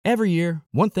Every year,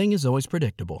 one thing is always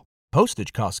predictable.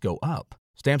 Postage costs go up.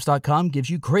 Stamps.com gives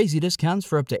you crazy discounts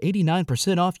for up to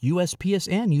 89% off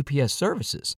USPS and UPS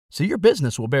services, so your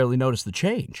business will barely notice the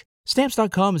change.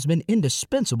 Stamps.com has been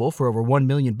indispensable for over 1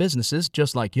 million businesses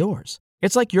just like yours.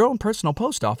 It's like your own personal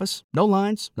post office. No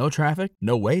lines, no traffic,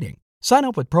 no waiting. Sign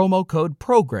up with promo code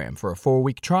PROGRAM for a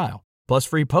 4-week trial, plus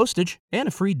free postage and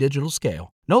a free digital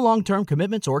scale. No long-term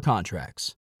commitments or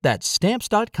contracts. That's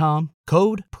Stamps.com,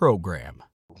 code PROGRAM.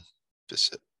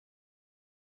 Just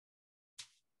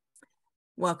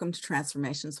Welcome to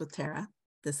Transformations with Tara.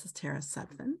 This is Tara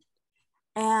Sutphen.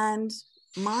 And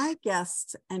my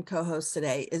guest and co-host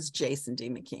today is Jason D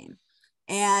McKean.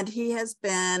 And he has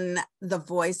been the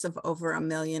voice of over 1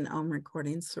 million Om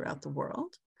recordings throughout the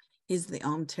world. He's the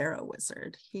Om Tarot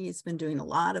Wizard. He's been doing a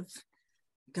lot of,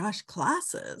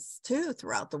 classes too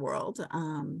throughout the world,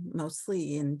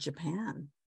 mostly in Japan.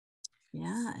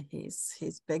 Yeah,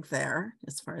 he's big there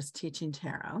as far as teaching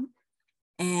tarot,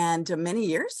 and many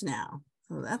years now.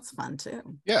 So that's fun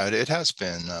too. Yeah, it has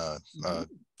been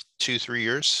 2-3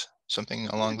 years, something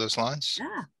along those lines.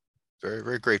 Yeah. Very,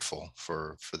 very grateful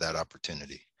for that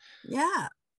opportunity. Yeah.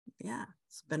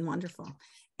 It's been wonderful.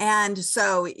 And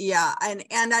so,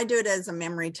 and I do it as a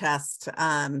memory test,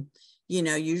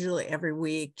 usually every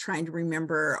week, trying to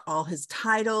remember all his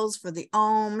titles for the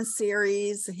Om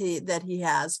series that he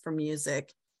has for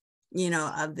music,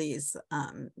 of these,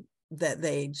 that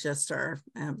they just are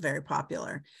very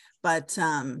popular. But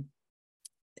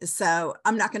so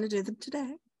I'm not going to do them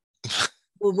today.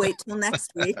 We'll wait till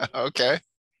next week. Okay.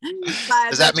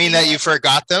 But, does that mean that you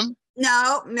forgot them?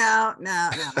 No.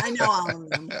 I know all of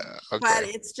them. Okay. But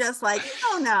it's just like,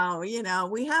 no,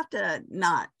 we have to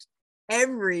not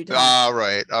every time. All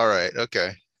right.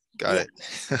 Okay. Got it.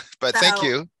 But thank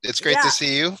you. It's great to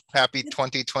see you. Happy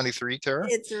 2023, Tara.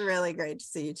 It's really great to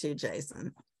see you too,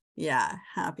 Jason. Yeah.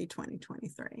 Happy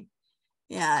 2023.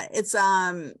 Yeah. It's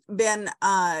been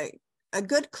a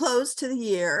good close to the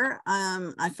year.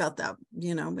 I felt that,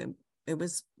 it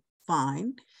was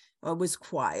fine. It was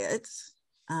quiet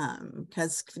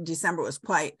because December was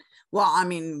quite,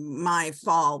 my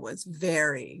fall was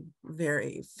very,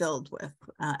 very filled with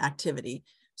activity.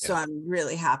 So I'm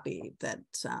really happy that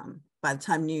by the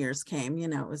time New Year's came,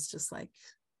 it was just like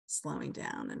slowing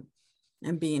down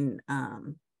and being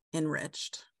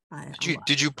enriched.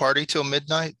 Did you party till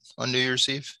midnight on New Year's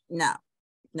Eve? No,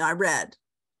 I read.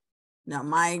 No,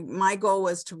 my goal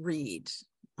was to read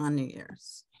on New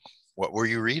Year's. What were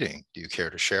you reading? Do you care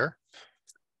to share?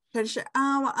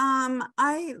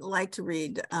 I like to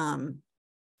read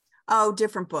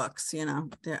different books,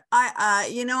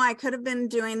 I could have been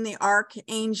doing the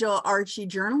Archangel Archie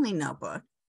journaling notebook,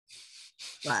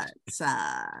 but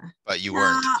you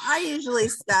weren't. I usually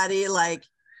study like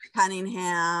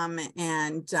Cunningham,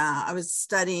 and I was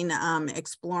studying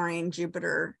Exploring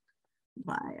Jupiter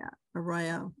by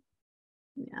Arroyo.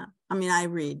 Yeah, I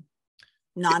read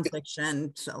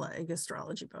nonfiction, so like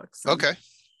astrology books. Okay.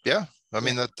 Yeah.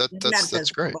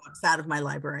 That's great. Books out of my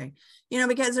library,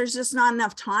 because there's just not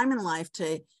enough time in life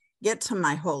to get to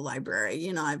my whole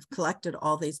library. I've collected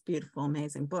all these beautiful,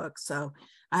 amazing books. So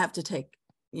I have to take,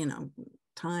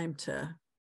 time to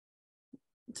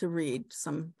read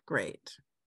some great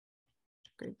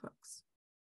books.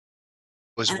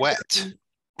 Wet.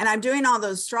 And I'm doing all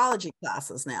those astrology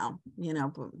classes now,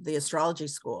 the astrology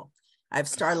school. I have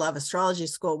Star Love Astrology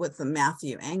School with the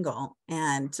Matthew Engel,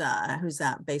 and who's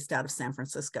based out of San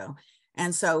Francisco.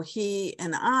 And so he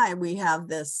and we have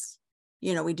this,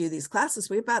 we do these classes.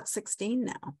 We have about 16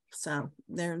 now. So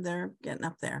they're getting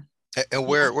up there. And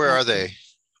where are they?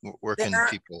 Where can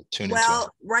people tune into?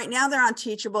 Well, right now they're on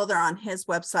Teachable. They're on his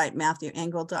website,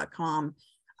 MatthewEngel.com.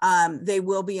 They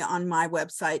will be on my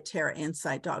website,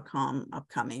 TaraInsight.com,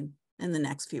 upcoming in the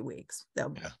next few weeks.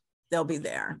 They'll be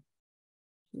there.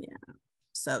 Yeah.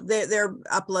 So they're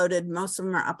uploaded. Most of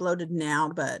them are uploaded now,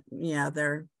 but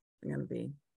they're going to be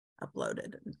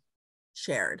uploaded and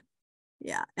shared.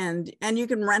 Yeah. And you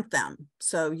can rent them.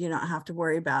 So you don't have to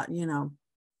worry about,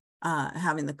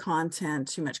 having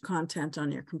too much content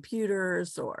on your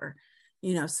computers or,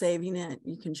 saving it.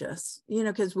 You can just,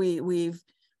 because we've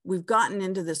gotten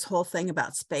into this whole thing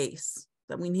about space,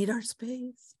 that we need our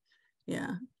space.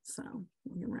 Yeah. So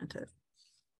you can rent it.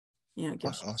 It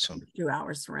gives awesome. you 2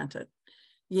 hours to rent it.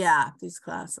 Yeah, these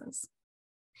classes.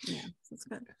 Yeah, that's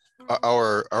good.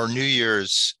 Our New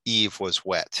Year's Eve was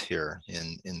wet here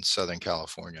in Southern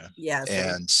California. Yes,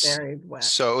 and very wet.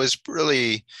 So it was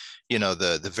really,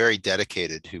 the very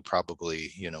dedicated who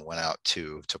probably, went out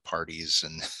to parties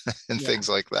and and things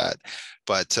like that.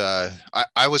 But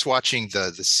I was watching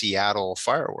the Seattle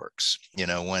fireworks,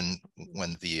 when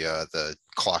the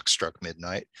clock struck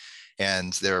midnight,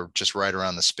 and they're just right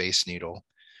around the Space Needle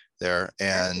there,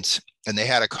 and they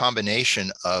had a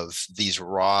combination of these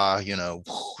raw,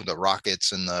 the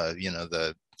rockets and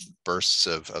the bursts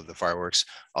of the fireworks,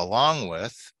 along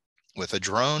with a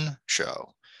drone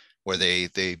show where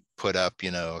they put up,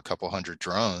 a couple hundred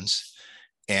drones,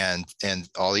 and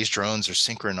all these drones are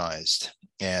synchronized,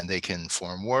 and they can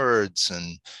form words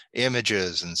and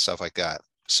images and stuff like that.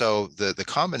 So the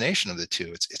combination of the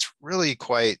two, it's really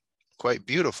quite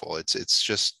beautiful.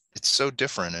 It's so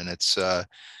different, and it's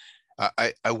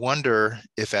I wonder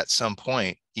if at some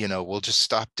point, we'll just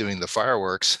stop doing the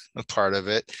fireworks part of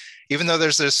it, even though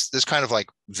there's this kind of like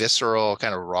visceral,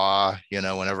 kind of raw,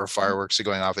 whenever fireworks are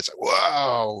going off, it's like,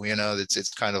 whoa,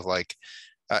 it's kind of like,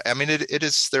 I mean, it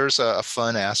is, there's a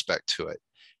fun aspect to it,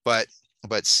 but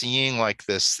seeing like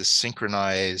this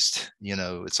synchronized,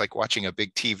 it's like watching a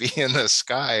big TV in the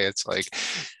sky. It's like,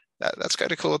 that's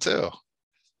kind of cool too.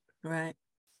 Right.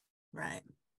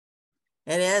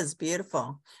 It is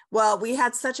beautiful. Well, we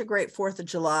had such a great 4th of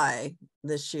July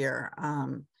this year.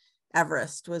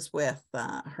 Everest was with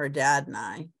her dad and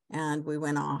I, and we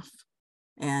went off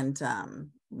and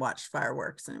watched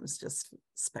fireworks, and it was just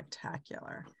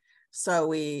spectacular. So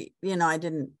we, I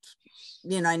didn't,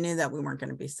 I knew that we weren't going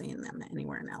to be seeing them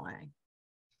anywhere in LA.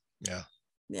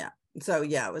 Yeah. So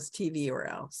yeah, it was TV or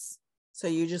else. So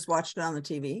you just watched it on the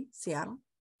TV, Seattle?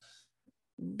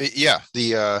 Yeah.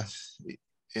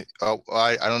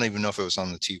 I don't even know if it was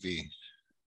on the TV.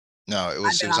 No, it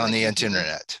was on the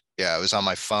internet. Yeah, it was on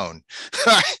my phone.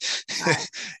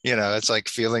 It's like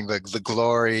feeling the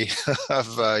glory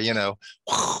of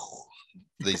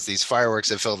these fireworks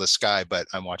that fill the sky, but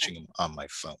I'm watching them on my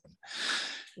phone.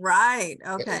 Right.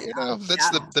 Okay. That's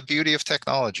the beauty of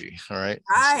technology. All right.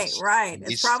 Right.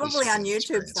 It's probably on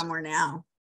YouTube somewhere now.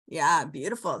 Yeah,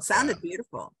 beautiful. It sounded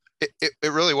beautiful. It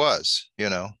really was. It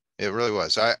really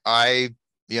was. I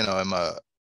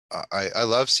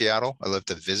love Seattle. I love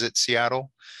to visit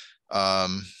Seattle.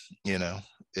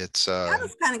 It's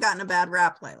Seattle's kind of gotten a bad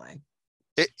rap lately.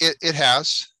 It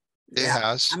has. It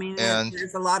has. I mean,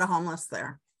 there's a lot of homeless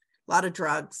there, a lot of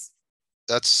drugs.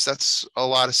 That's a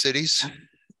lot of cities.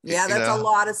 Yeah, that's a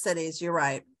lot of cities. You're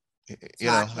right.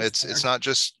 It's not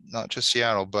just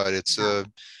Seattle, but it's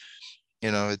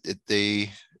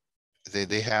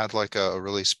they had like a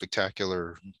really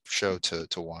spectacular show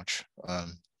to watch.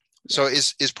 So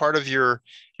is part of your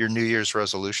New Year's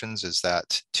resolutions, is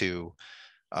that to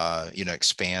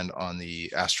expand on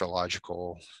the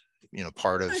astrological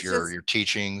part of your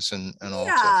teachings and all?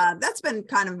 Yeah, that's been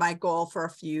kind of my goal for a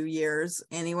few years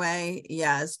anyway.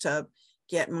 Yeah, is to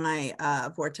get my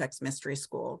Vortex Mystery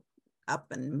School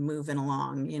up and moving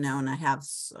along, and I have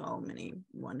so many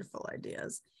wonderful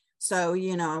ideas. So,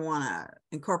 I want to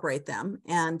incorporate them.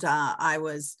 And I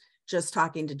was just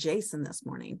talking to Jason this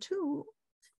morning too,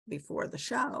 before the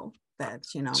show, that,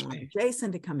 I want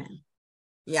Jason to come in.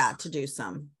 Yeah, to do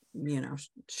some,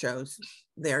 shows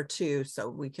there too. So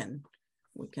we can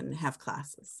have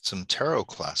classes. Some tarot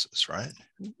classes, right?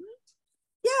 Mm-hmm.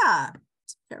 Yeah.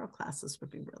 Tarot classes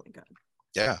would be really good.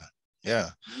 Yeah.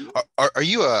 Yeah. Are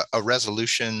you a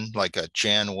resolution, like a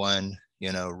Jan 1,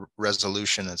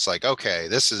 resolution? It's like, okay,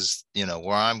 this is,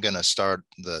 where I'm going to start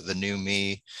the new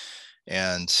me.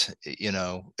 And,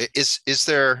 is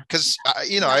there, because,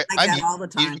 I'm all the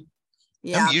time.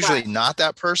 I'm usually not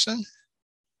that person.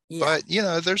 But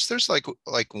there's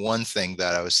like one thing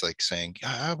that I was like saying,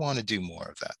 I want to do more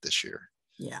of that this year.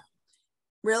 Yeah.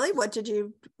 Really? What did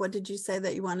you say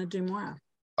that you want to do more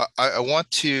of? I want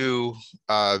to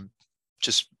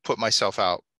just put myself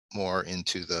out more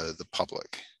into the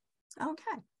public.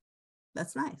 Okay.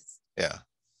 That's nice. Yeah.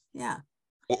 Yeah.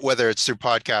 Whether it's through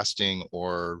podcasting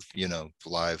or,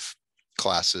 live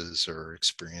classes or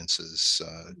experiences,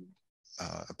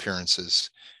 appearances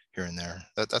here and there.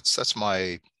 That's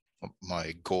my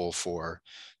goal for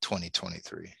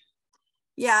 2023.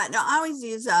 Yeah, no, I always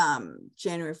use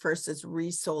January 1st as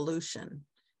resolution.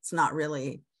 It's not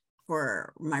really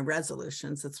for my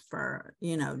resolutions. It's for,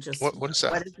 just what is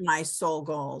that? What is my soul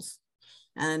goals,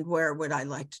 and where would I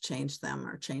like to change them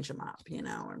or change them up,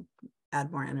 or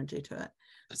add more energy to it.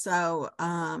 So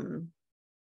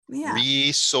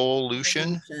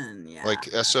resolution, like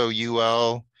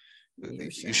SOUL.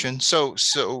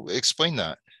 So explain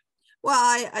that. Well,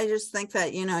 I just think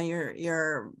that,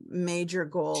 your major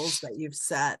goals that you've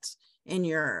set in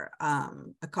your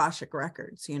Akashic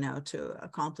records, to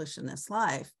accomplish in this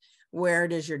life, where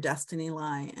does your destiny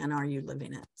lie, and are you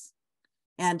living it?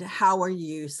 And how are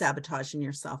you sabotaging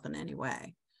yourself in any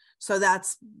way? So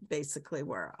that's basically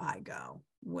where I go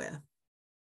with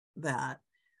that.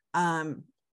 I'm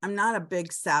not a big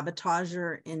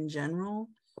sabotager in general.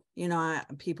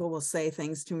 People will say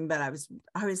things to me, but I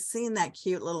was seeing that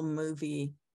cute little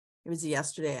movie. It was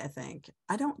yesterday, I think.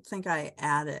 I don't think I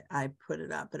put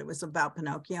it up, but it was about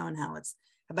Pinocchio and how it's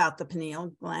about the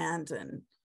pineal gland and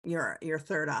your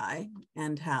third eye,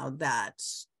 and how that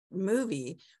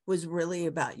movie was really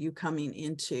about you coming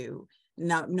into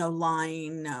no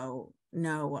lying, no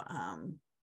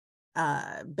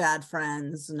bad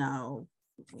friends, no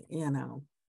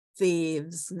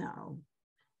thieves, no,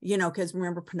 because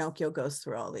remember, Pinocchio goes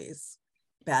through all these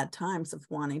bad times of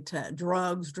wanting to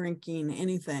drugs, drinking,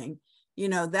 anything,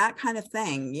 that kind of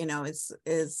thing,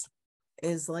 is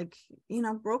like,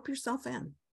 rope yourself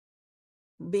in,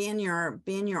 be in your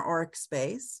auric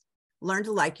space, learn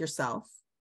to like yourself,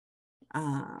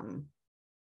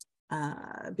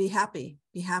 be happy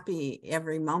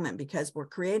every moment, because we're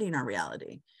creating our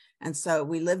reality. And so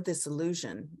we live this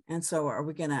illusion. And so are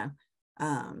we going to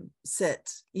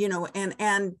sit,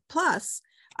 and plus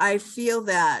I feel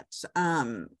that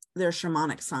there's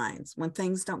shamanic signs when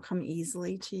things don't come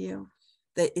easily to you,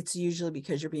 that it's usually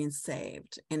because you're being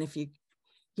saved. And if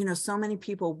so many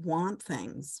people want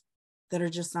things that are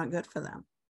just not good for them.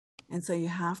 And so you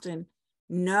have to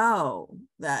know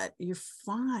that you're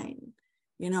fine.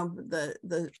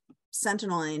 The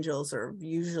sentinel angels are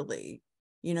usually,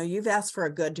 you've asked for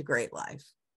a good to great life.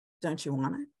 Don't you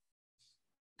want it?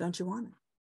 Don't you want it?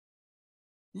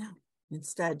 Yeah.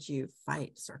 Instead, you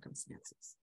fight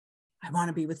circumstances. I want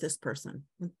to be with this person.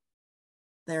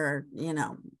 They're, they're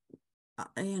not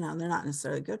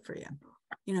necessarily good for you.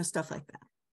 Stuff like that.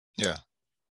 Yeah.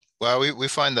 Well, we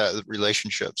find that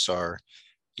relationships are,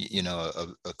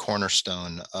 a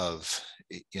cornerstone of,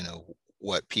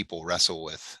 what people wrestle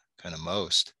with kind of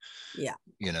most. Yeah.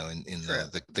 In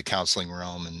the counseling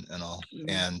realm and all. Mm-hmm.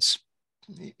 And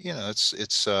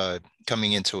it's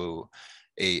coming into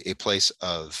a place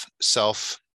of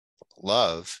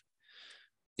self-love,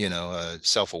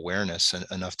 self-awareness,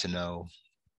 enough to know,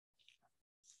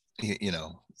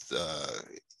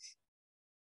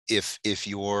 if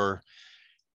you're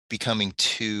becoming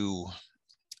too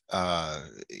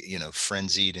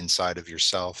frenzied inside of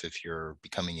yourself, if you're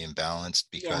becoming imbalanced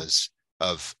because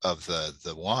of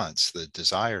the wants, the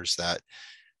desires, that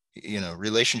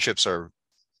relationships are,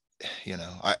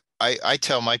 I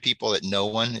tell my people that no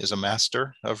one is a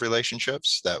master of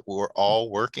relationships, that we're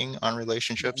all working on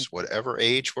relationships, whatever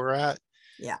age we're at.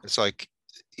 Yeah. It's like,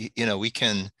 we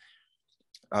can,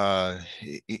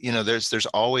 there's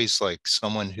always like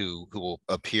someone who will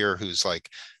appear who's like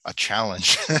a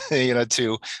challenge,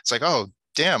 it's like, oh,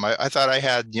 damn, I thought I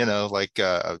had, like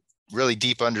a really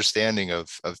deep understanding of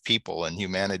people and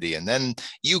humanity. And then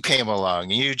you came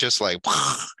along and you just like,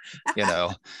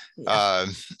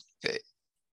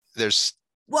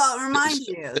 well, remind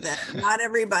you that not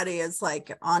everybody is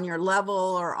like on your level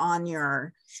or on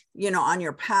your, on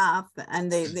your path,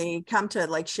 and they come to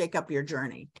like shake up your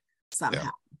journey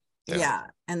somehow. Yeah.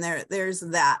 And there's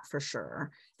that for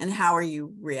sure. And how are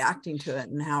you reacting to it,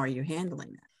 and how are you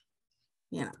handling it?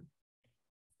 Yeah.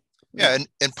 And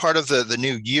part of the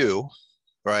new you,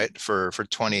 right, for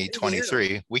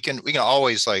 2023, we can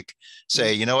always like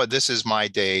say, you know what, this is my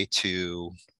day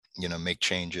to, make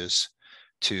changes,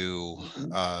 to,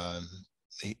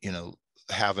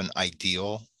 have an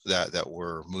ideal that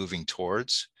we're moving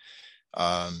towards.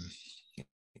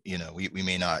 We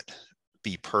may not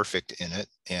be perfect in it,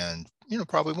 and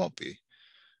probably won't be.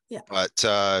 Yeah. But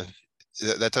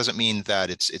that doesn't mean that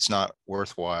it's not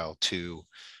worthwhile to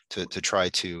try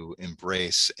to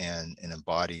embrace and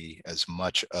embody as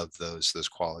much of those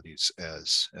qualities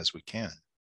as we can.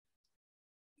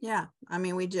 Yeah. I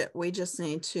mean, we just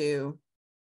need to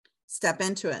step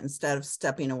into it instead of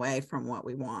stepping away from what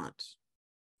we want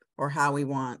or how we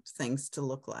want things to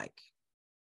look like.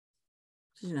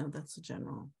 That's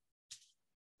generally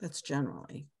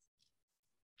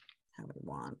how we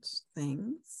want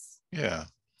things. Yeah.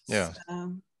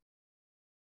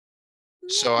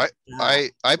 So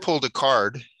I pulled a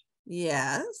card.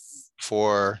 Yes.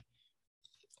 For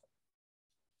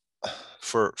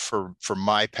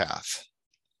my path.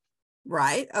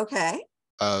 Right. Okay.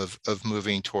 Of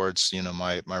moving towards,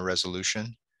 my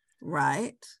resolution.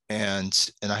 Right.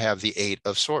 And I have the 8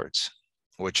 of Swords,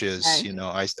 which is,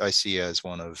 I see as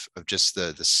one of just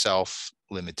the self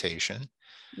limitation.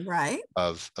 Right.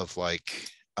 of like,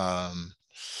 can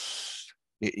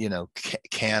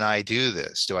I do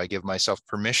this? Do I give myself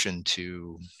permission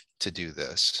to do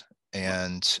this?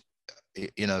 And,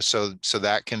 so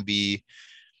that can be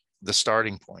the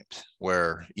starting point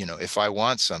where, if I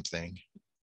want something,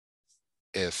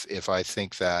 if I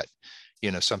think that,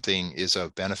 something is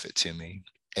of benefit to me,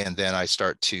 and then I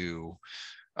start to,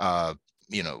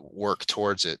 work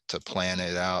towards it, to plan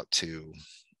it out, to,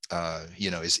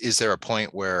 is there a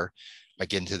point where I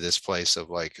get into this place of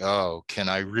like, oh, can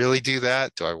I really do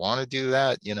that? Do I want to do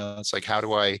that? It's like, how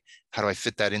do I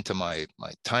fit that into my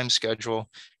time schedule?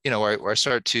 Where I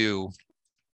start to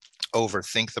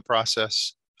overthink the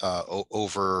process,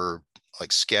 over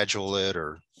like schedule it,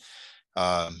 or,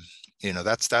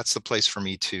 that's the place for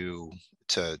me to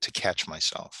catch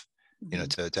myself,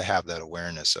 to have that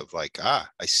awareness of like, I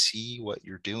see what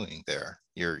you're doing there.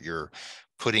 You're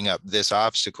putting up this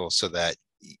obstacle so that,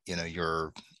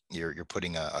 you're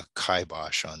putting a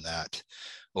kibosh on that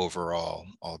overall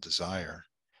all desire.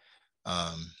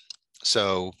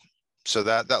 So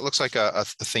that looks like a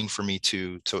thing for me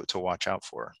to watch out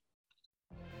for.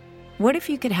 What if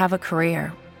you could have a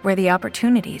career where the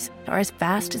opportunities are as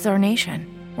vast as our nation,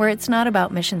 where it's not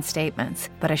about mission statements,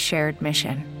 but a shared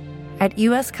mission? At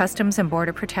U.S. Customs and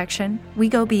Border Protection, we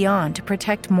go beyond to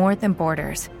protect more than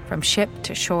borders. From ship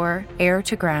to shore, air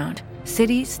to ground,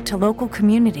 cities to local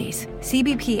communities,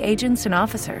 CBP agents and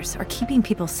officers are keeping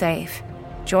people safe.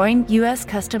 Join U.S.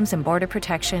 Customs and Border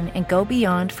Protection and go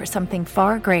beyond for something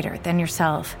far greater than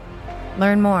yourself.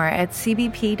 Learn more at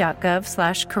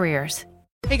cbp.gov/careers.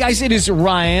 Hey guys, it is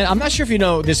Ryan. I'm not sure if you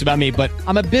know this about me, but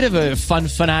I'm a bit of a fun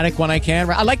fanatic when I can.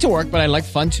 I like to work, but I like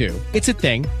fun too. It's a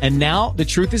thing. And now the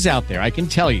truth is out there. I can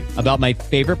tell you about my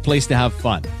favorite place to have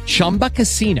fun. Chumba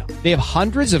Casino. They have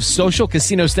hundreds of social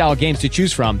casino style games to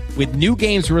choose from with new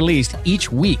games released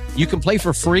each week. You can play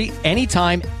for free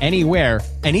anytime, anywhere.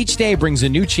 And each day brings a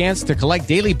new chance to collect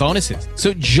daily bonuses.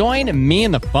 So join me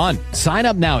in the fun. Sign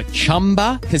up now at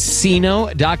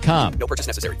ChumbaCasino.com. No purchase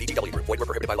necessary. VGW Group. Void where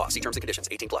prohibited by law. See terms and conditions.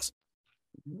 18+.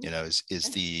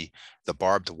 Is the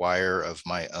barbed wire of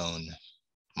my own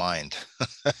mind.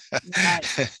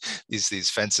 Right.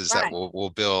 these fences Right. that we'll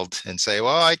build and say,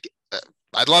 well,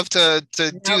 I'd love to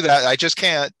do that. I just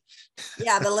can't.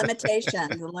 Yeah, no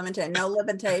limitations.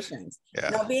 Yeah.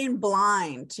 No being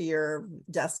blind to your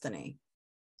destiny.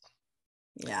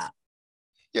 Yeah.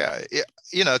 Yeah.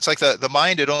 It's like the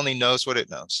mind, it only knows what it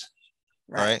knows.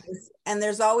 Right. And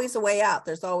there's always a way out.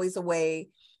 There's always a way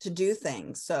to do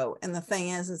things. So, and the thing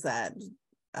is that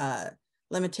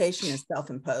limitation is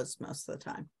self-imposed most of the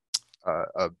time.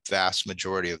 A vast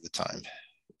majority of the time.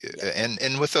 Yeah.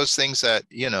 And with those things that,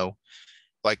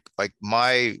 like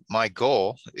my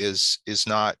goal is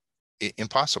not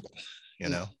impossible,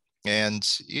 and,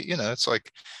 it's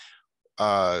like,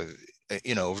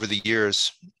 over the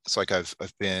years, it's like I've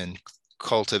been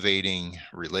cultivating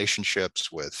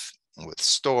relationships with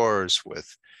stores,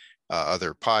 with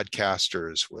other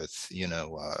podcasters, with, a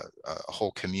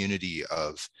whole community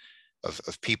of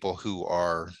people who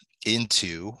are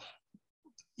into,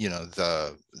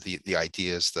 the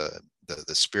ideas, the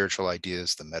spiritual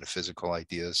ideas, the metaphysical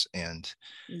ideas. And,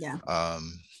 Yeah. I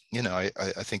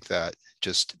think that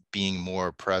just being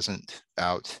more present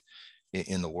out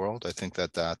in the world, I think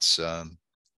that's,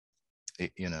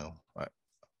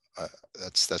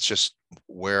 that's just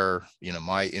where,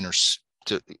 my inner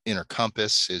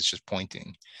compass is just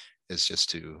pointing, is just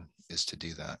to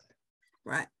do that.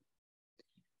 Right.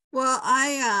 Well,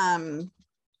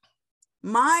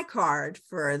 my card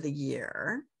for the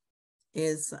year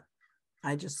is,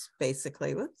 I just pulled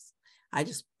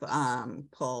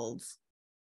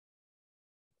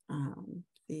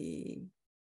the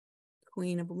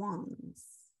Queen of Wands.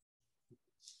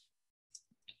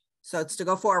 So it's to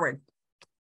go forward.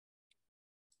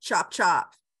 Chop,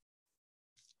 chop.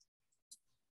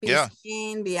 Be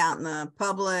seen, be out in the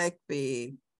public,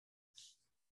 do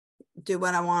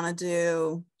what I want to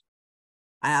do.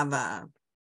 I have a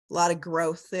lot of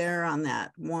growth there on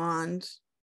that wand.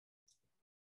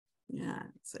 Yeah,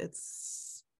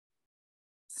 it's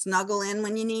snuggle in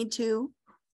when you need to,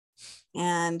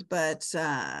 but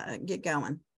get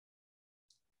going.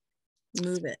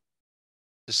 Move it.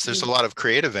 There's a lot of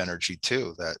creative energy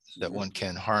too that one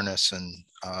can harness and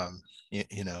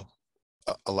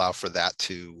allow for that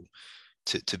to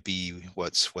be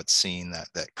what's seen,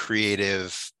 that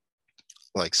creative,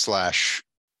 like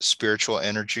 / spiritual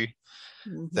energy.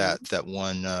 Mm-hmm. that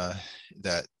one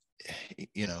that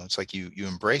it's like you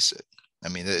embrace it. I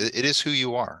mean, it is who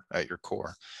you are at your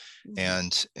core. Mm-hmm.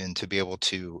 and to be able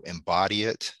to embody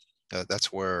it,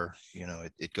 that's where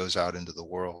it goes out into the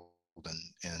world.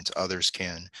 and others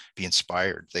can be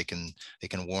inspired. They can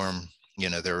warm,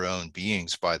 their own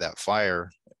beings by that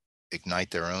fire,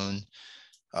 ignite their own,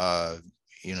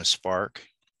 spark.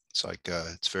 It's like,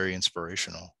 it's very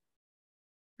inspirational.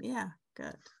 Yeah,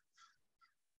 good.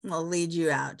 I'll lead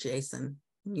you out, Jason,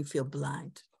 when you feel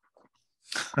blind.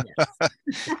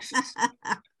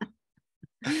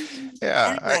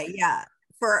 Yeah. Anyway, yeah.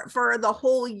 For the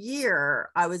whole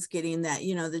year, I was getting that,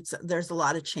 there's a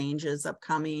lot of changes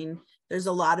upcoming. There's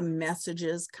a lot of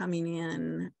messages coming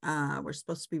in. We're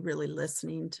supposed to be really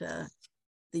listening to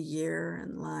the year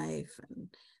and life. And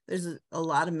there's a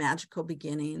lot of magical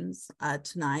beginnings.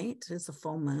 Tonight is a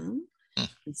full moon.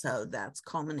 And so that's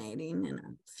culminating in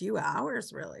a few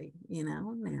hours, really,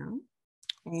 now.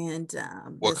 And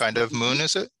what kind of moon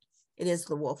is it? It is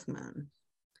the wolf moon.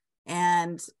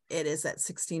 And it is at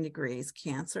 16 degrees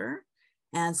Cancer.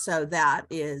 And so that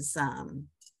is,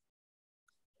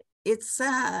 it's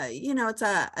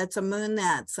a moon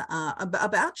that's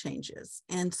about changes.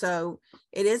 And so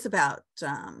it is about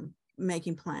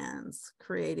making plans,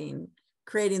 creating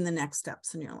the next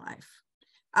steps in your life.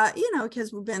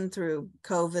 Because we've been through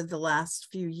COVID the last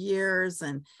few years,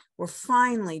 and we're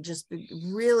finally just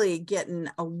really getting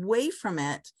away from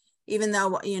it, even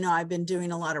though, I've been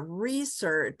doing a lot of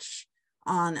research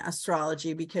on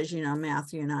astrology because,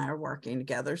 Matthew and I are working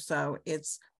together. So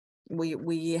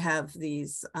we have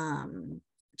these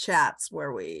chats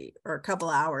where we are a couple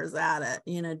hours at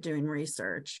it, doing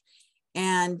research.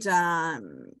 And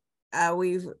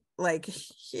we've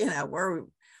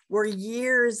we're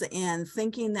years in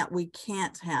thinking that we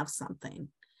can't have something.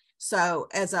 So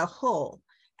as a whole.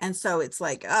 And so it's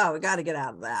like, oh, we got to get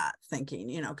out of that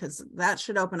thinking, because that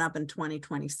should open up in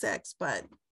 2026. But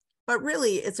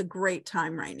really, it's a great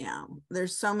time right now.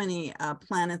 There's so many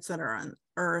planets that are on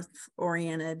Earth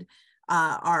oriented.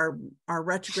 Our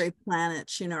retrograde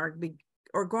planets,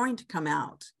 are going to come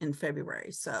out in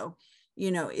February. So,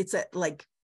 it's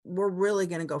we're really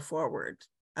going to go forward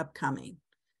upcoming.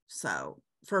 So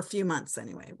for a few months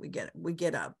anyway, we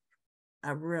get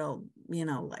a real,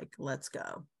 let's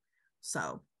go.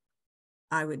 So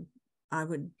I would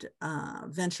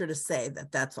venture to say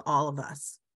that that's all of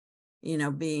us,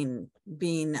 being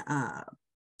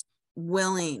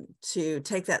willing to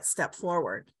take that step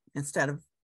forward instead of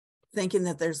thinking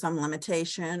that there's some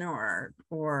limitation or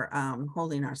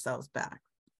holding ourselves back.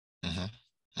 Mm-hmm.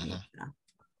 Mm-hmm.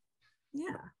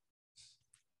 Yeah.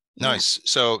 Nice.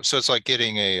 So it's like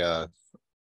getting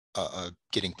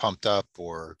getting pumped up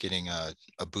or getting a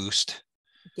boost.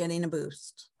 Getting a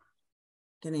boost.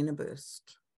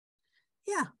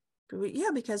 Yeah.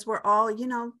 Because we're all,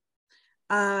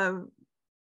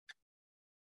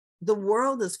 the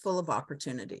world is full of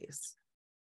opportunities.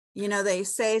 They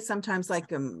say sometimes,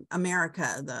 like,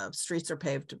 America, the streets are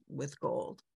paved with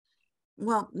gold.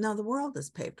 Well, no, the world is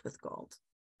paved with gold.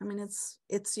 I mean,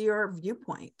 it's your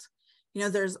viewpoint.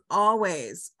 There's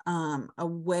always a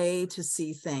way to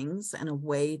see things, and a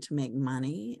way to make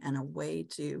money, and a way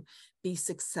to be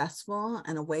successful,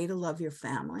 and a way to love your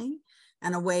family,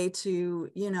 and a way to,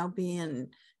 be in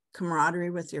camaraderie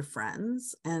with your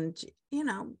friends, and,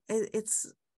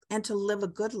 and to live a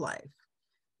good life,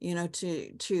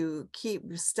 to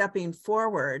keep stepping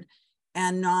forward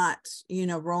and not,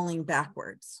 rolling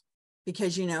backwards.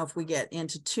 Because, if we get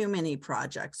into too many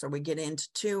projects, or we get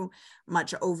into too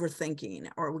much overthinking,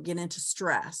 or we get into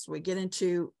stress, we get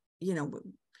into,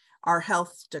 our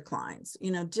health declines,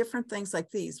 different things like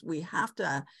these, we have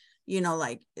to,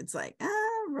 it's like,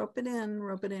 rope it in.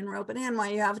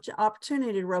 While you have an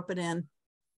opportunity to rope it in.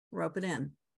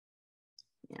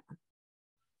 Yeah.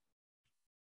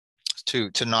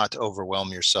 To not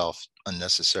overwhelm yourself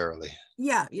unnecessarily.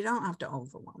 Yeah, you don't have to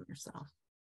overwhelm yourself.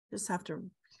 You just have to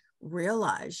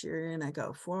realize you're going to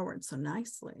go forward so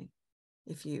nicely.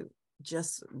 If you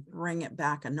just bring it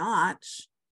back a notch,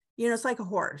 it's like a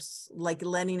horse, like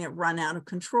letting it run out of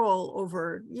control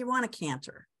over, you want to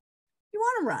canter, you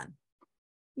want to run,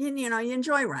 you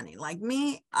enjoy running. Like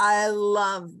me, I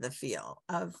love the feel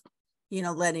of,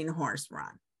 letting a horse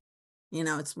run.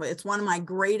 It's one of my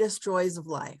greatest joys of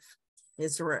life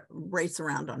is to race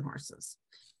around on horses.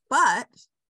 But,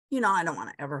 I don't want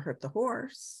to ever hurt the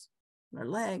horse, their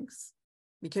legs,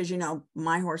 because,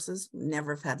 my horses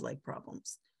never have had leg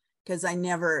problems because I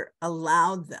never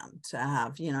allowed them to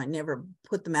have, I never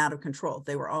put them out of control.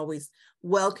 They were always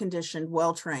well-conditioned,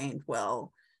 well-trained,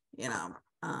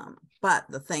 but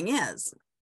the thing is,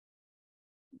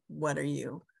 what are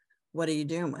you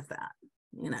doing with that?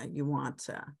 You want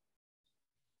to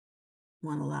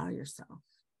allow yourself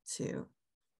to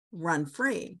run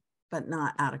free, but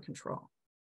not out of control.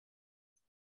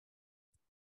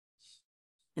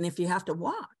 And if you have to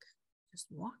walk, just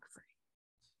walk free.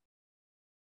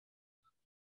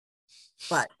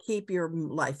 But keep your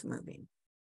life moving.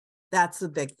 That's the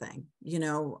big thing,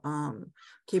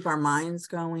 keep our minds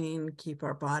going, keep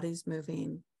our bodies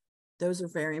moving. Those are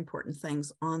very important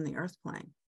things on the earth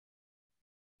plane.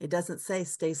 It doesn't say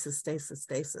stasis, stasis,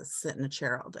 stasis, sit in a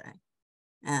chair all day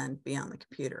and be on the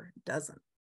computer. It doesn't.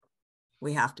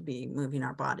 We have to be moving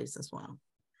our bodies as well.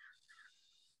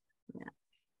 Yeah.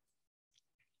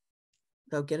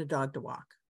 Go get a dog to walk,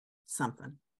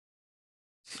 something.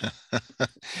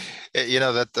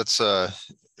 That's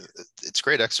it's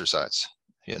great exercise.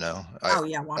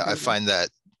 I find that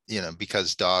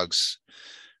because dogs,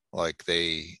 like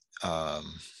they God,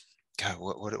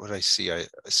 what did I see? I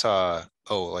saw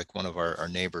like one of our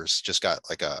neighbors just got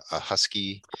like a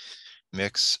husky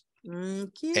mix.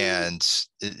 Cute. And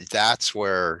that's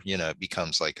where it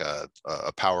becomes like a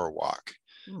power walk.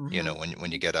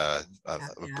 When you get a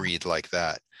breed like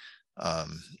that.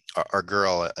 Our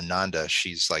girl Ananda,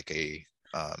 she's like in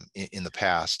the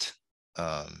past,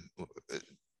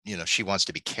 she wants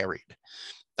to be carried.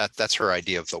 That's her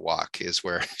idea of the walk, is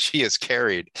where she is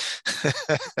carried. And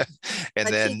but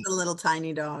then she's a little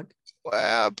tiny dog.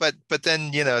 Well, but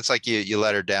then it's like you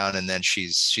let her down, and then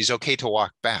she's okay to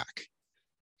walk back.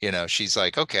 She's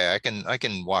like, okay, I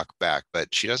can walk back,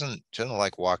 but she doesn't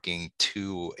like walking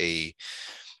to a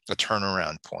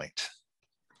turnaround point.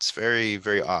 It's very,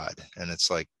 very odd. And it's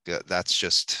like, that's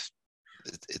just,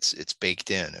 it's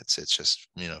baked in. It's just,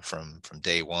 from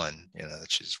day one, that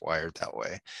she's wired that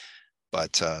way.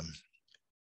 But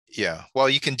yeah, well,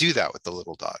 you can do that with the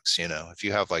little dogs. If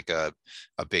you have like a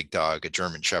big dog, a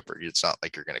German Shepherd, it's not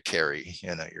like you're going to carry,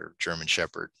 your German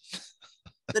Shepherd.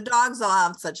 The dogs all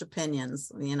have such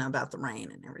opinions, about the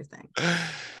rain and everything.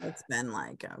 It's been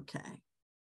like, okay.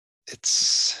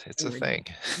 It's a thing.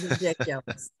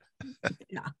 Ridiculous.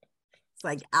 Yeah. It's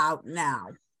like out now.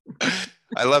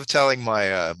 I love telling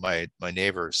my my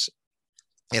neighbors,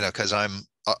 because I'm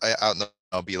out and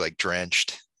I'll be like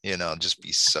drenched, I'll just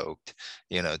be soaked,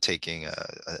 taking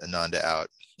Ananda out,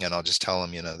 and I'll just tell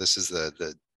them, this is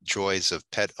the joys of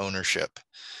pet ownership.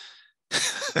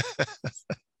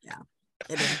 Yeah.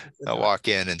 It is. I walk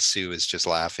in and Sue is just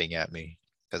laughing at me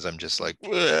because I'm just like,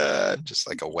 I'm just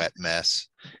like a wet mess.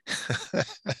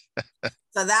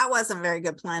 So that wasn't very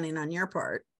good planning on your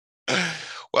part.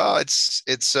 Well,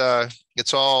 it's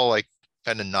all like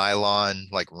kind of nylon,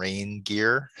 like rain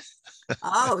gear.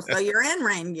 Oh, so you're in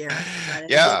rain gear.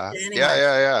 Yeah.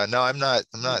 No, I'm not,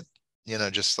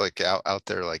 just like out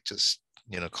there, like just,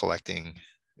 collecting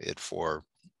it for,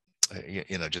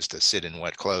 just to sit in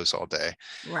wet clothes all day.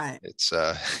 Right. It's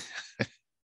and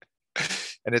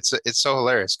it's so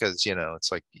hilarious because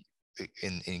it's like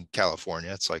in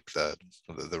California, it's like the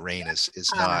rain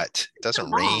is not, it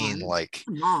doesn't rain like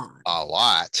a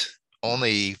lot,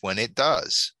 only when it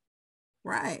does.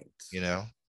 Right.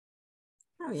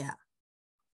 Oh yeah.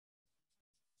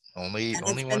 Only and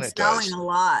when it's it does. snowing a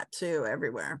lot too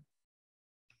everywhere.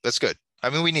 That's good. I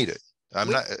mean, we need it.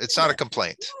 It's not a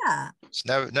complaint. Yeah. It's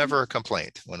never a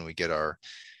complaint when we get our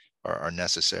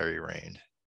necessary rain.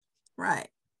 Right.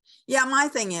 Yeah, my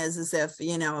thing is if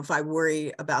if I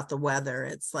worry about the weather,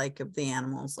 it's like if the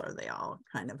animals they all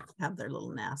kind of have their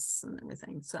little nests and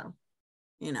everything. So,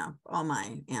 all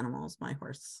my animals, my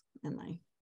horse and my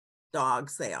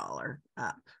dogs, they all are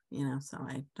up, so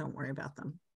I don't worry about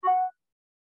them.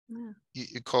 Yeah.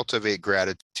 You cultivate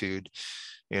gratitude,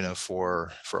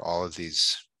 for all of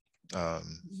these,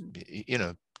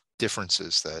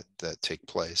 differences that take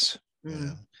place,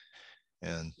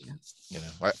 and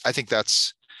I think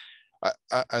that's,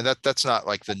 that's not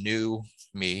like the new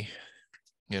me,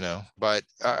 but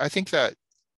I think that,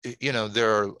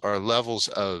 there are levels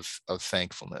of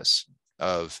thankfulness,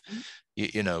 of,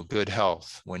 good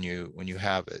health when you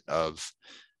have it, of,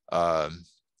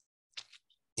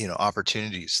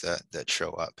 opportunities that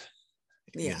show up,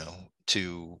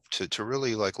 to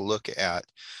really like look at,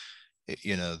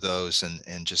 those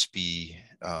and just be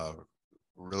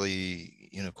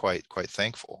really, quite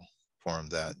thankful for them,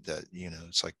 that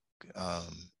it's like,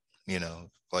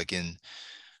 like in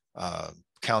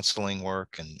counseling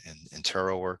work and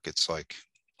tarot work, it's like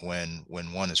when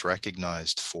one is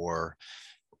recognized for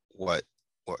what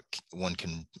one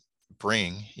can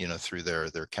bring, through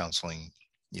their counseling,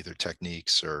 either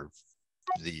techniques or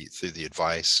through the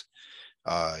advice,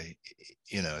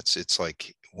 it's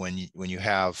like when you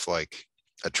have like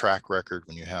a track record,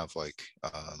 when you have like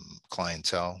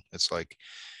clientele, it's like,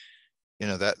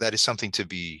 that is something to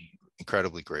be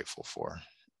incredibly grateful for.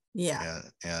 Yeah.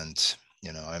 And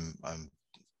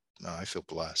I feel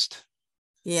blessed.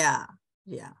 Yeah,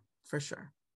 for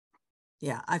sure.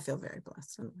 Yeah, I feel very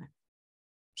blessed in that.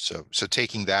 So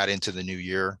taking that into the new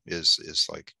year is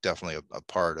like definitely a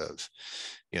part of,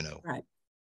 Right.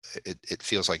 It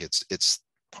feels like it's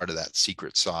part of that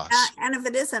secret sauce. And if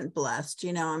it isn't blessed,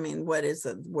 I mean, where's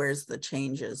the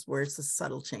changes? Where's the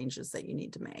subtle changes that you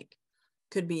need to make?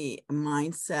 Could be a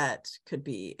mindset, could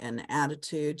be an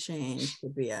attitude change,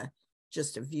 could be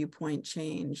just a viewpoint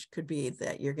change, could be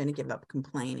that you're going to give up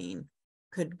complaining,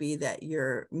 could be that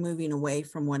you're moving away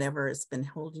from whatever has been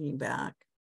holding you back.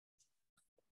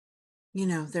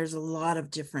 There's a lot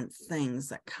of different things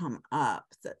that come up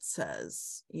that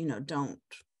says,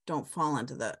 don't fall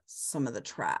into some of those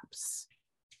traps,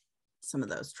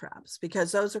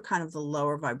 because those are kind of the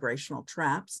lower vibrational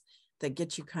traps that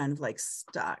get you kind of like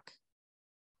stuck.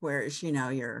 Whereas,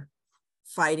 you're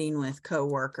fighting with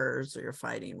coworkers or you're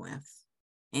fighting with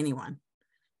anyone.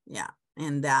 Yeah.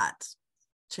 And that,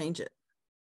 change it.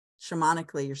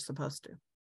 Shamanically, you're supposed to.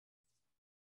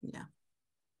 Yeah.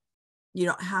 You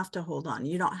don't have to hold on.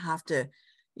 You don't have to,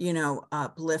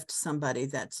 uplift somebody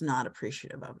that's not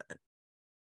appreciative of it.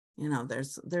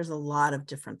 There's a lot of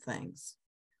different things.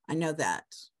 I know that,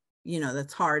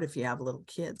 that's hard if you have little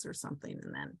kids or something,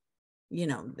 and then,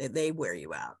 they wear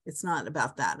you out. It's not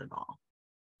about that at all.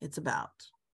 It's about,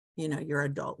 your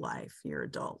adult life, your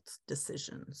adult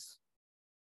decisions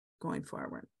going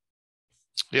forward.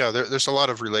 Yeah, there's a lot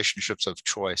of relationships of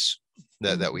choice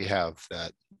that we have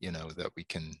that, that we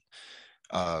can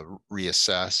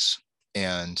reassess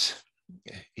and,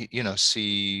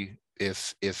 see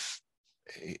if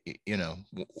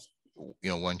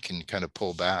one can kind of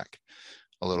pull back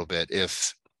a little bit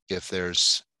if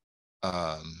there's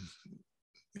a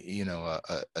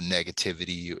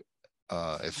negativity,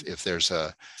 if there's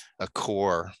a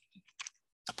core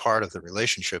part of the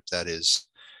relationship that is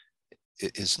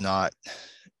not,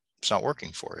 it's not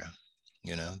working for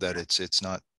you, that it's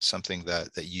not something that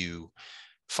you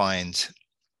find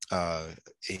a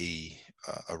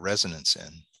resonance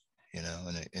in,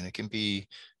 and it can be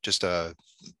just a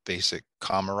basic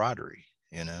camaraderie,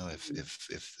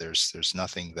 if there's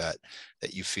nothing that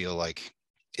you feel like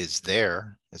is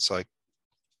there, it's like,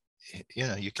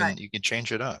 you can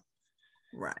change it up.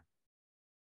 Right.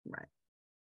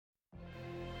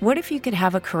 What if you could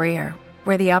have a career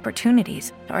where the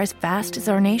opportunities are as vast as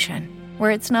our nation,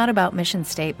 where it's not about mission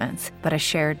statements, but a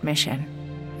shared mission?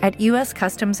 At U.S.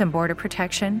 Customs and Border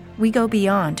Protection, we go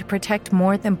beyond to protect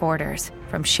more than borders.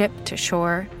 From ship to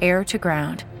shore, air to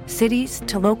ground, cities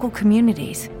to local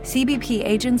communities, CBP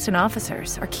agents and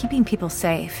officers are keeping people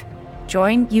safe.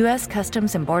 Join U.S.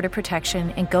 Customs and Border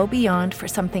Protection and go beyond for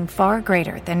something far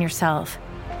greater than yourself.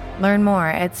 Learn more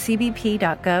at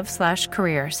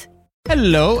cbp.gov/careers.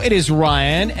 Hello, it is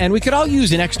Ryan, and we could all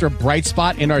use an extra bright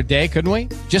spot in our day, couldn't we?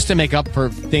 Just to make up for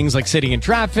things like sitting in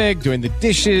traffic, doing the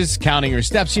dishes, counting your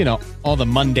steps, all the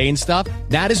mundane stuff.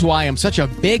 That is why I'm such a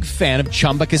big fan of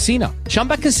Chumba Casino.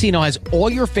 Chumba Casino has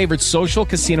all your favorite social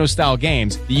casino-style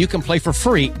games that you can play for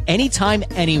free anytime,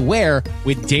 anywhere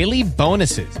with daily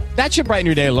bonuses. That should brighten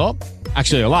your day a little.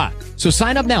 Actually, a lot. So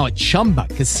sign up now at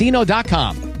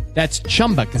ChumbaCasino.com. That's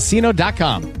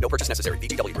ChumbaCasino.com. No purchase necessary.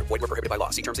 VGW Group. Void where prohibited by law.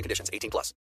 See terms and conditions.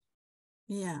 18+.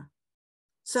 Yeah.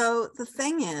 So the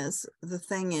thing is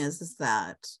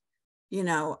that,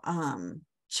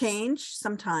 change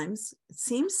sometimes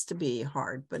seems to be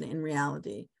hard, but in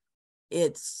reality,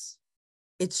 it's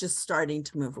just starting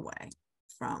to move away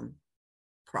from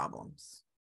problems,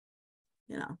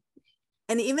 and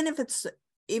even if it's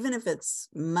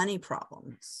money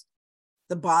problems,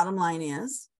 the bottom line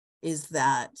is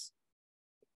that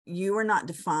you are not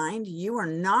defined. You are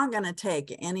not going to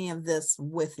take any of this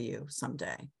with you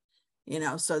someday.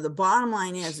 So the bottom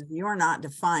line is you are not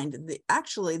defined.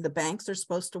 Actually, the banks are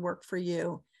supposed to work for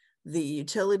you. The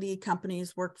utility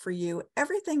companies work for you.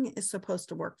 Everything is supposed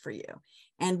to work for you.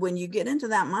 And when you get into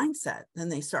that mindset, then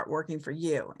they start working for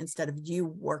you instead of you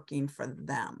working for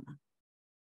them.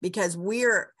 Because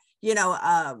we're,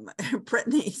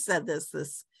 Brittany said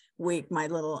this week, my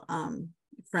little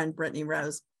friend Brittany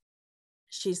Rose,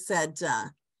 she said,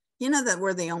 that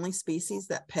we're the only species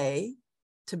that pay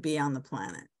to be on the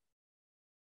planet.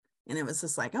 And it was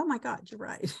just like, oh my God, you're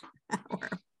right.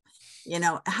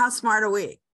 How smart are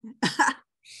we?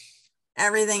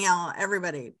 Everything else,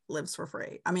 everybody lives for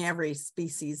free. I mean, every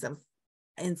species of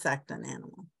insect and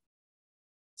animal,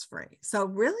 it's free. So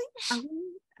really,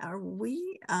 are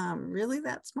we really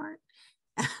that smart?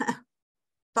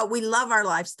 But we love our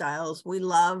lifestyles. We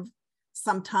love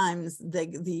sometimes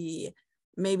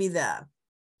maybe the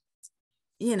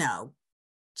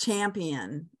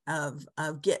champion of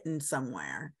getting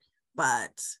somewhere,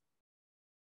 but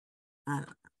I don't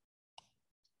know.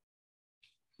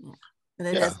 Yeah.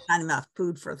 But it is kind of enough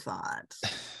food for thought.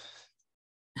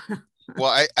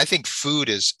 Well, I think food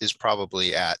is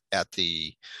probably at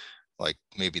the, like,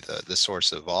 maybe the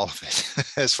source of all of it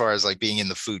as far as like being in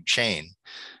the food chain.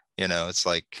 It's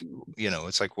like,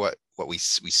 it's like what we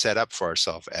set up for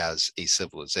ourselves as a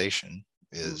civilization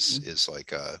is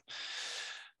like a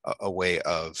way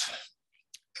of,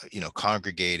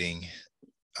 congregating,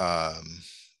 so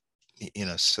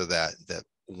that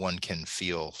one can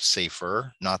feel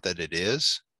safer. Not that it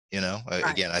is, Right.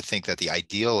 Again, I think that the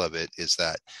ideal of it is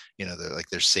that,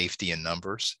 there's safety in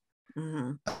numbers.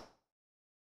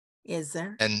 Is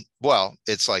there? And well,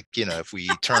 it's like, if we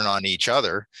turn on each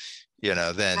other,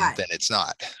 then Right. then it's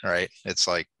not right. It's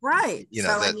like, Right.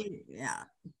 So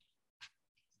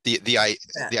that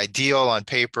the ideal on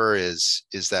paper is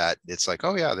that it's like,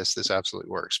 oh yeah, this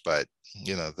absolutely works. But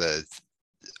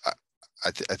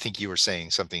I think you were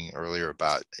saying something earlier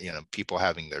about, people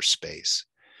having their space,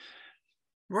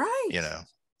 right.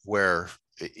 Where,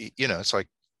 it's like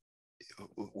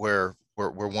where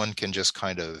one can just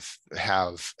kind of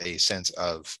have a sense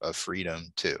of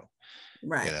freedom too,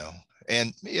 Right.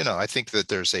 And, I think that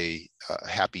there's a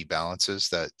happy balances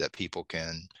that people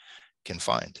can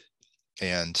find.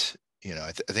 And,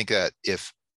 I think that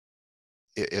if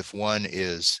one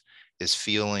is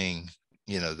feeling,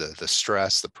 the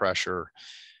stress, the pressure,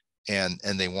 and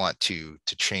they want to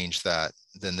change that,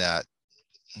 then that,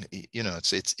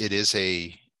 it is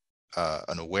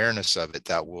an awareness of it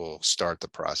that will start the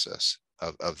process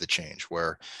of the change,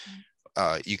 where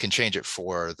you can change it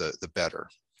for the better,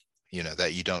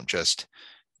 that you don't just,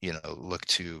 look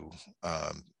to,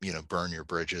 burn your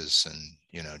bridges and,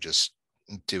 just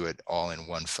do it all in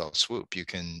one fell swoop. You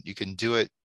can do it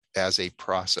as a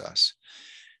process.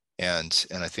 And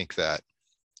I think that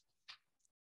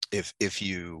if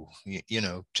you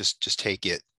just take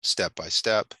it step by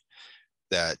step,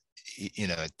 that,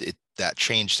 that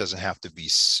change doesn't have to be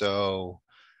so,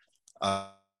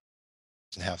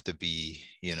 doesn't have to be,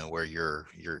 where you're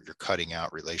cutting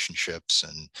out relationships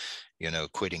and,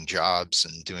 quitting jobs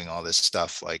and doing all this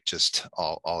stuff, like just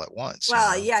all at once.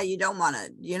 Well, yeah, you don't want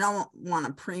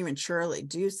to prematurely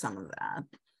do some of that.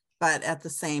 But at the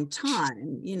same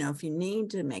time, if you need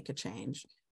to make a change,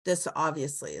 this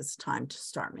obviously is time to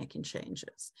start making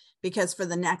changes, because for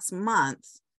the next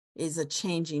month is a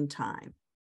changing time.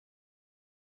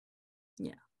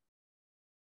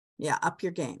 Yeah. Up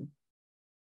your game.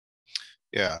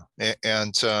 Yeah.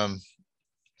 And,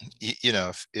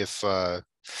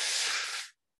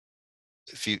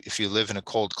 if you live in a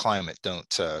cold climate,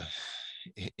 don't,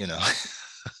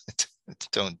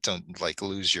 don't like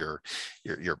lose your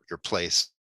place.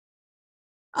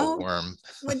 Warm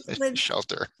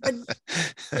shelter.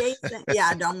 Jason,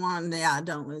 don't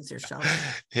lose your shelter.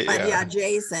 But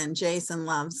Jason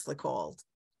loves the cold.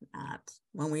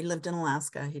 When we lived in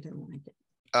Alaska, he didn't like it.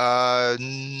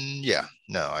 Yeah,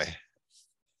 no,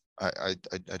 I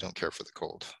don't care for the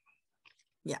cold.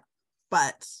 Yeah,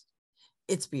 but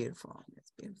it's beautiful.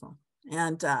 It's beautiful.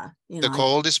 And the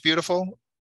cold is beautiful.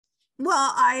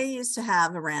 Well, I used to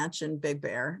have a ranch in Big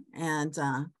Bear, and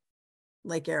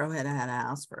Lake Arrowhead, I had a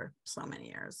house for so many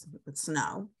years with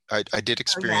snow. I did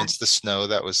experience the snow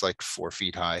that was like 4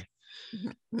 feet high.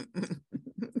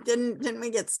 Didn't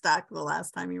we get stuck the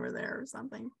last time you were there or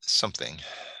something?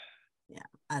 Yeah,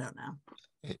 I don't know.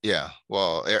 Yeah,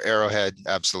 well, Arrowhead,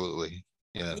 absolutely.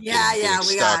 Getting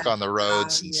stuck on the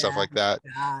roads and stuff like that.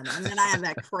 God. And then I have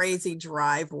that crazy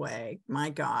driveway. My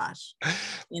gosh,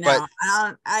 But,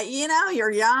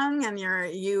 you're young and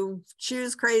you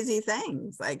choose crazy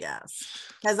things, I guess.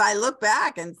 Because I look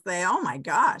back and say, oh my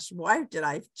gosh, why did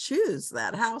I choose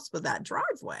that house with that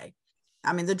driveway?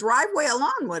 I mean, the driveway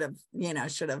alone would have,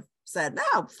 should have said,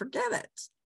 no, forget it.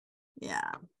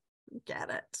 Yeah, get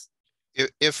it.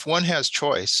 If one has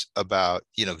choice about,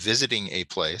 visiting a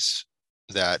place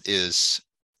that is,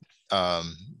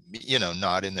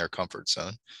 not in their comfort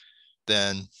zone,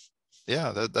 then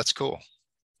yeah, that's cool.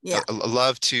 Yeah, I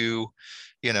love to,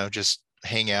 just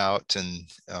hang out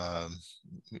and,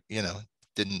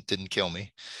 didn't kill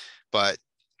me, but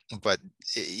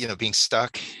being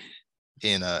stuck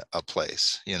in a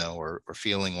place, or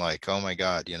feeling like, oh my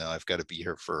God, I've got to be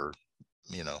here for,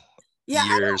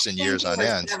 years and years on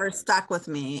end. Never stuck with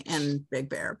me in Big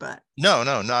Bear, but no,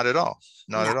 not at all.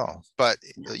 Not at all. But,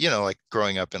 like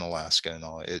growing up in Alaska and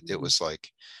all, it was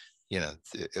like,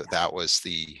 that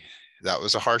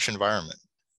was a harsh environment.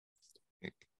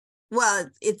 Well,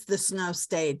 it's the snow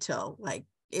stayed till like,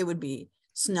 it would be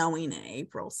snowing in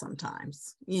April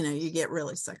sometimes, you get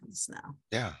really sick of the snow.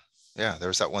 Yeah. There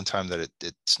was that one time that it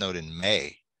snowed in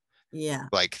May. Yeah.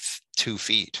 Like 2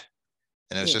 feet.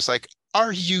 And it was just like,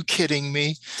 Are you kidding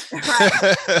me?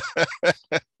 Right.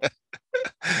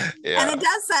 Yeah. And it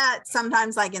does that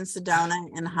sometimes, like in Sedona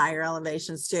and higher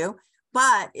elevations too,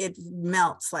 but it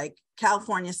melts. Like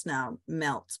California snow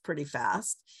melts pretty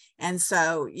fast. And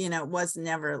so, it was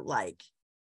never like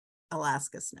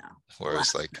Alaska snow. Where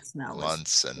it's like snow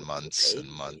months and months and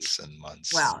months and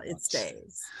months. Well, it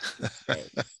stays.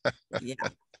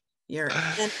 Yeah.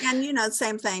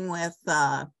 Same thing with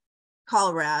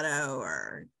Colorado,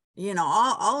 or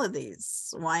all of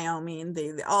these, Wyoming,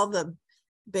 all the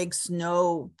big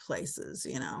snow places.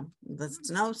 The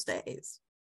snow stays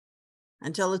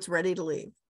until it's ready to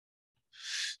leave.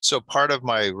 So part of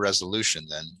my resolution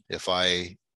then, if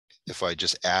I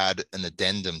just add an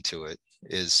addendum to it,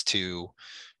 is to,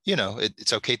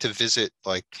 it's okay to visit,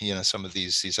 like, some of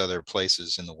these other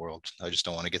places in the world. I just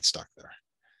don't want to get stuck there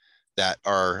that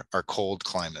are cold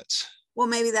climates. Well,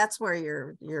 maybe that's where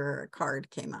your card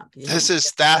came up.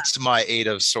 That's my 8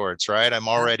 of Swords, right? I'm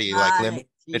already like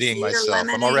limiting myself.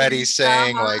 I'm already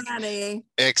saying like,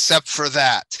 except for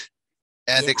that,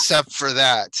 and except for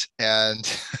that,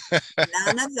 and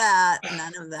none of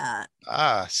that.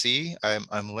 See,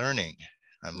 I'm learning.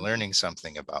 I'm learning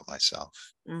something about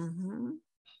myself. Mm-hmm.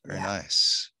 Very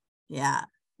nice. Yeah.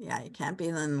 You can't be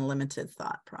in a limited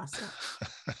thought process.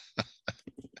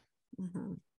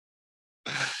 Mm-hmm.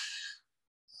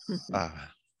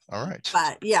 All right.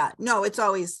 But no, it's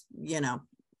always,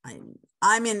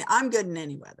 I'm good in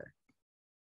any weather.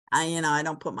 I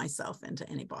don't put myself into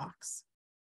any box,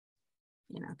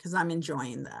 because I'm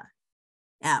enjoying the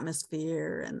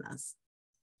atmosphere and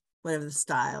whatever the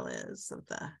style is of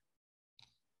the,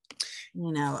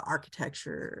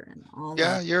 architecture and all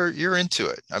that. You're into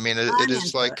it. I mean, it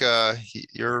is like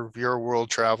you're a world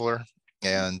traveler,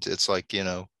 and it's like,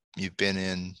 you've been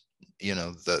in,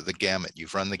 the gamut.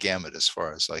 You've run the gamut as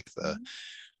far as like the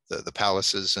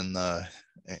palaces and the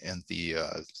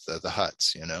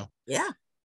huts, Yeah.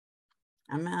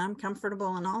 I'm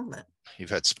comfortable in all of it. You've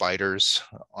had spiders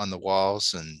on the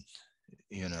walls, and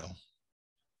Yeah.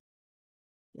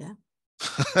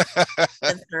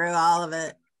 Been through all of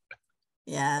it.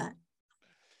 Yeah.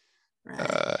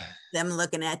 Right. Them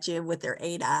looking at you with their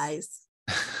 8 eyes.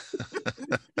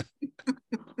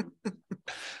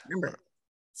 Remember,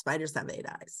 spiders have 8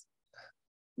 eyes.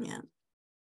 Yeah.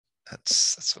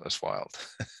 That's wild.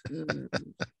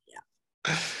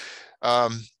 Yeah.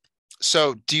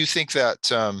 So do you think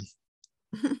that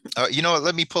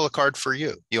let me pull a card for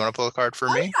you. You want to pull a card for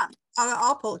me? Yeah.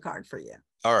 I'll pull a card for you.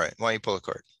 All right. Why don't you pull a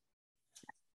card?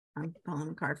 I'm pulling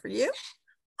a card for you.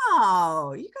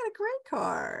 Oh, you got a great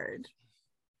card.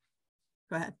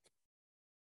 Go ahead.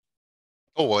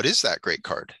 Oh, what is that great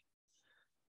card?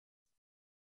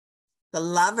 The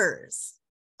Lovers.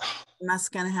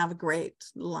 Must gonna have a great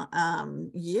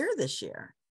year this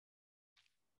year.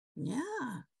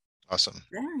 Yeah. Awesome.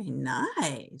 Very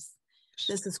nice.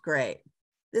 This is great.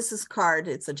 This is card.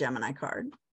 It's a Gemini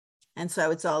card. And so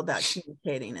it's all about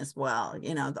communicating as well.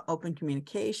 The open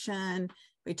communication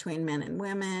between men and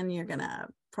women. You're going to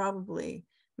probably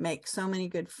make so many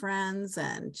good friends,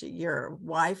 and your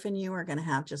wife and you are going to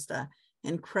have just a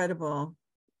incredible,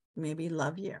 maybe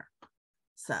love year.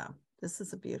 So this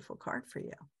is a beautiful card for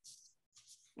you.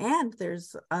 And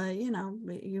there's,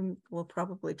 you will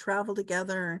probably travel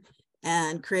together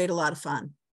and create a lot of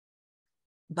fun.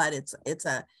 But it's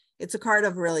a card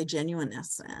of really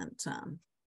genuineness and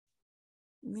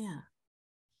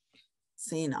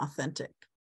seeing the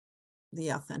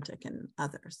authentic in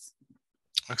others.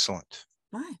 Excellent.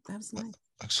 Right, that was nice.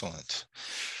 Excellent.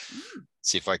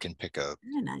 See if I can pick a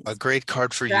nice. Great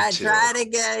card for you too. Try to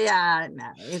get,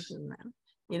 no,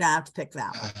 you don't have to pick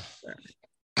that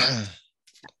one.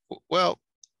 Well,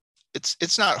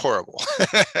 it's not horrible.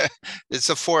 It's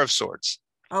a 4 of Swords.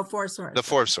 Oh, 4 of Swords. The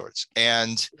 4 of Swords,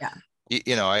 and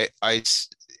I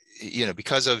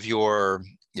because of your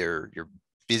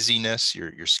busyness,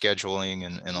 your scheduling,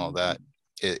 and all that,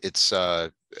 it's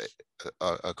a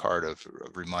card of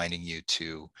reminding you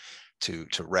to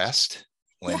rest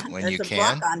when you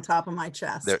can. Book on top of my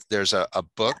chest. There's a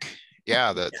book,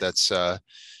 that's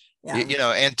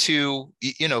and to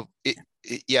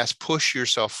yes, push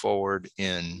yourself forward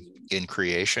in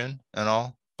creation and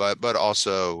all, but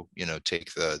also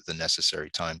take the necessary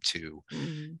time to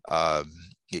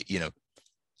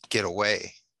get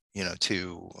away.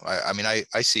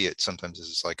 I see it sometimes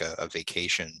as like a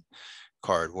vacation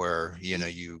card where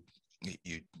you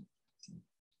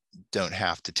don't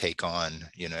have to take on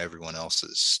everyone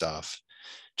else's stuff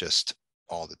just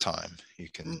all the time. You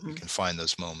can find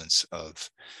those moments of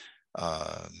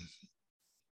I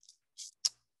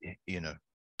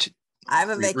have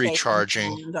a vacation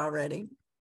recharging already.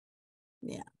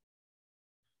 Yeah.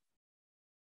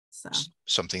 So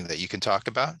something that you can talk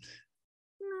about?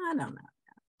 I don't know.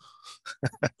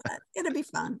 But it'll be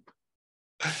fun.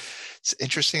 It's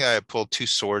interesting. I pulled 2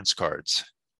 swords cards.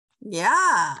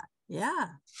 Yeah.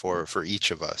 For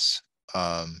each of us.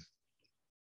 But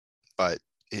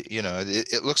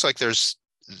it looks like there's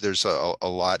a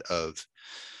lot of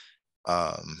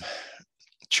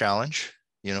challenge,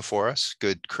 for us,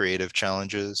 good creative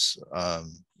challenges,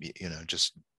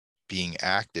 just being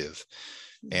active,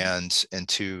 and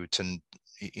to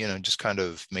just kind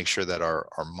of make sure that our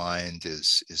mind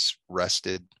is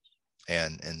rested,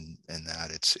 and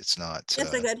that it's not.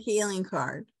 It's a good healing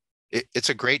card. It's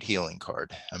a great healing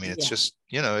card. I mean, it's just,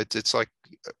 it's like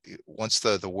once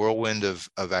the whirlwind of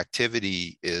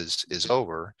activity is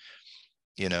over,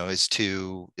 is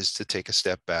to take a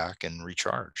step back and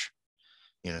recharge,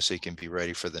 so you can be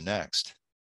ready for the next.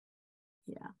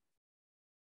 Yeah.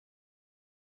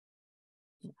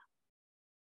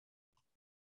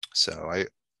 So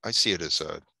I see it as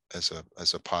a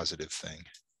positive thing.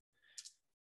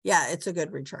 Yeah, it's a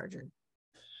good recharger.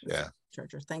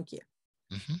 Recharger. Thank you.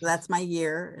 Mm-hmm. So that's my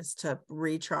year, is to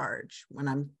recharge when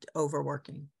I'm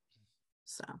overworking.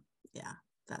 So yeah,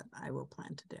 that I will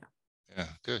plan to do. Yeah,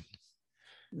 good.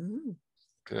 Mm-hmm.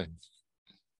 Good.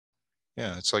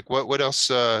 Yeah, it's like what else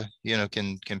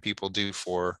can people do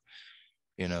for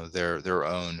their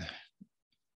own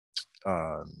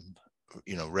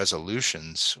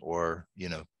resolutions, or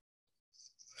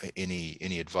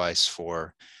any advice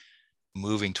for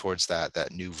moving towards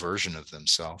that new version of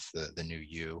themselves, the new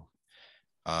you.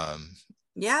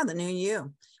 The new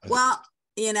you. Well,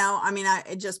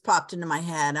 it just popped into my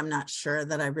head. I'm not sure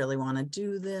that I really want to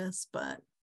do this, but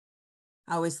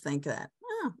I always think that,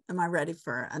 am I ready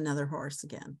for another horse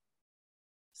again?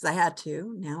 Because I had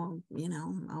 2. Now,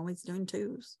 I'm always doing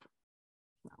 2s.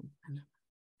 Well,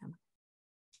 I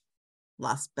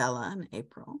lost Bella in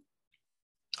April.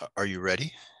 Are you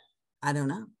ready? I don't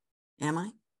know. Am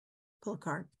I? Pull a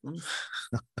card. Let me see.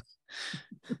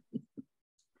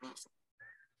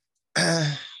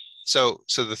 So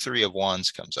the 3 of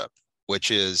Wands comes up,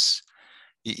 which is,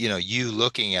 you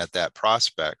looking at that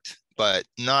prospect, but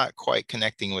not quite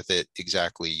connecting with it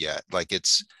exactly yet. Like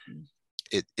it's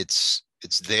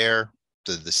there.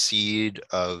 The seed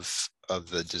of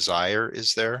the desire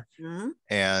is there. Mm-hmm.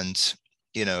 And,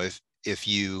 if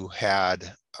you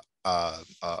had a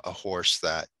horse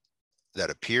that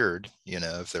appeared,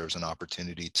 if there was an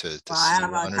opportunity to see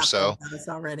one or so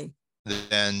already,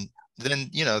 then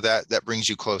that brings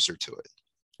you closer to it.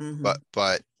 Mm-hmm.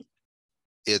 But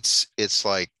it's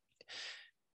like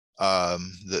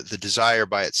the desire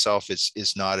by itself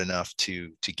is not enough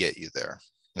to get you there.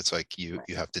 It's like you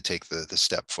have to take the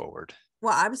step forward.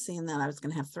 Well, I was seeing that I was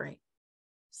going to have 3,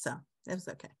 so it was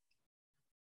okay.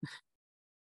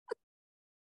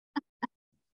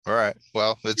 All right.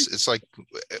 Well, it's like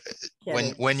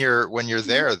when you're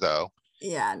there though.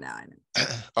 Yeah, no, I know.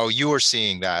 Oh, you were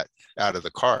seeing that out of the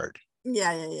card.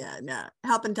 Yeah. No,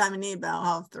 help in time of need, but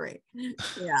I'll have 3.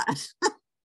 Yeah.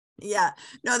 Yeah.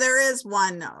 No, there is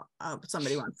one.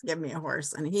 Somebody wants to give me a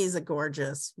horse, and he's a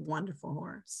gorgeous, wonderful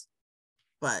horse.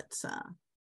 But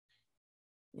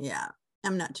yeah,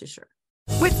 I'm not too sure.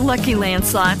 With Lucky Land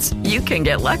Slots, you can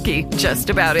get lucky just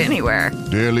about anywhere.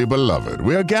 Dearly beloved,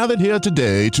 we are gathered here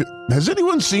today to... Has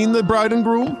anyone seen the bride and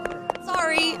groom?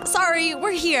 Sorry,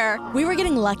 we're here. We were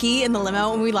getting lucky in the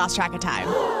limo and we lost track of time.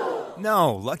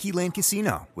 No, Lucky Land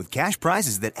Casino, with cash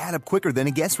prizes that add up quicker than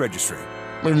a guest registry.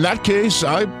 In that case,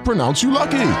 I pronounce you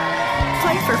lucky.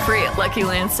 Play for free at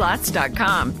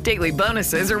LuckyLandSlots.com. Daily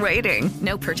bonuses are waiting.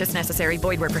 No purchase necessary.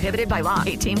 Void where prohibited by law.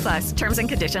 18+. Terms and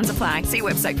conditions apply. See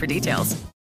website for details.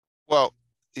 Well,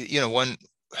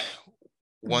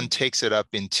 one takes it up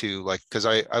into, like, because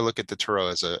I look at the tarot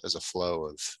as a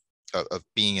flow of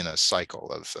being in a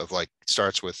cycle of like,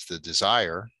 starts with the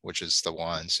desire, which is the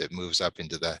Wands. It moves up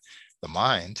into the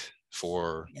mind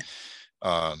for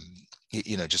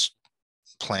just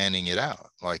planning it out,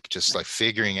 like just like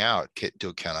figuring out,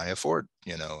 can I afford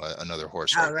another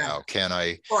horse right now? Can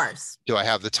I? Of course. Do I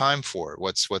have the time for it?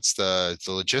 What's the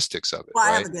logistics of it? Well,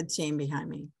 I have a good team behind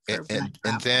me.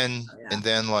 And then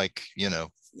like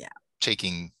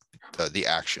taking the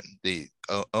action, the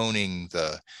owning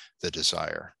the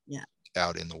desire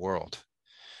out in the world.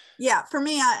 Yeah, for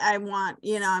me, I want,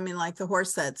 like the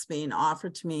horse that's being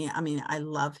offered to me. I mean, I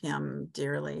love him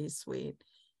dearly. He's sweet.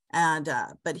 And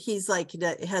but he's like,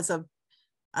 has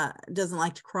doesn't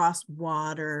like to cross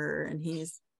water, and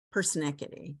he's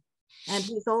persnickety, and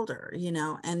he's older,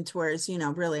 and to whereas,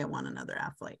 really I want another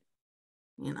athlete,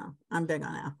 I'm big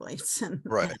on athletes and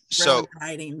right. So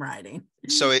riding.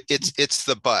 So it's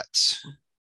the butts.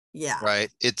 Yeah. Right.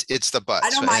 It's the butts. I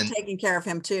don't mind taking care of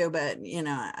him too, but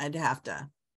I'd have to.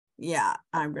 Yeah,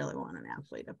 I really want an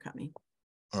athlete upcoming.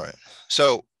 All right.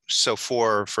 So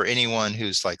for anyone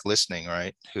who's like listening,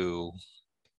 right, who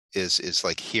is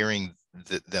like hearing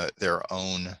their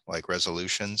own like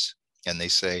resolutions, and they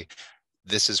say,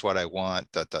 this is what I want,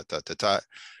 but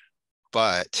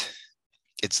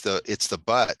it's the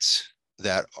buts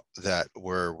that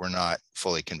we're not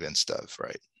fully convinced of,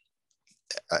 right,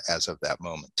 as of that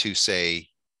moment, to say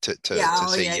yes.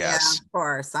 Yeah, of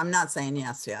course. I'm not saying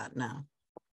yes yet. No.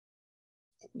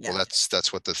 Yeah. Well,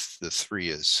 that's what the 3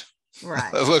 is.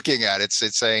 Right. Looking at it's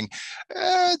saying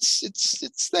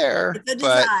it's there, it's a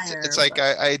but desire, it's like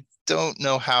I don't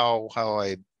know how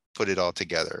I put it all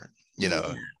together.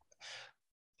 I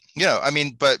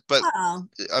mean, but well,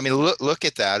 I mean, look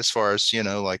at that as far as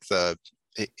like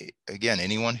again,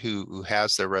 anyone who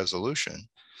has their resolution,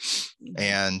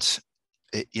 and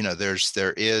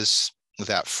there is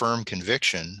that firm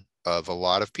conviction of a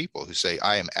lot of people who say,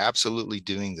 I am absolutely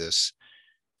doing this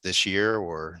year,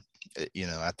 or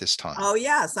at this time. Oh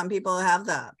yeah, some people have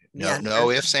that.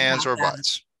 No ifs, ands, or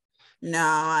buts. No,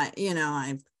 I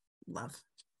love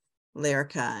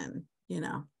Lyrica, and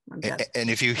and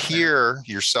if you hear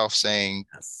yourself saying,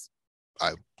 yes,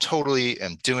 I totally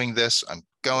am doing this, I'm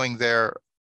going there,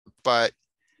 but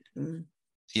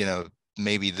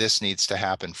maybe this needs to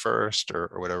happen first, or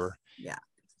whatever. Yeah.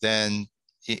 Then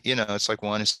it's like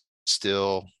one is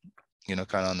still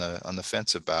kind of on the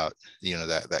fence about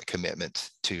that commitment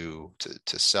to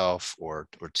self, or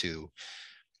to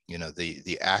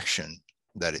the action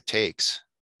that it takes.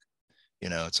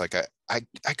 It's like I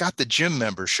got the gym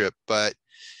membership, but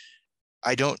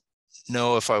I don't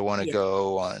know if I want to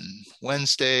go on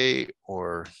Wednesday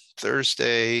or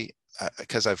Thursday,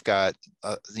 because I've got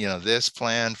this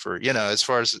plan for as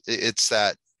far as it's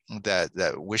that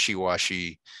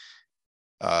wishy-washy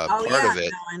part of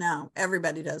it. I know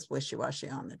everybody does wishy-washy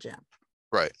on the gym,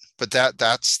 right? But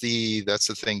that's the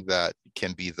thing that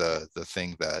can be the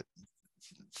thing that.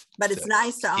 But it's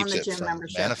nice to own the gym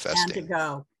membership and to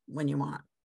go when you want.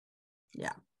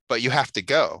 Yeah. But you have to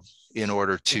go in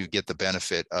order to get the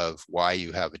benefit of why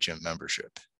you have a gym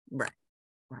membership. Right.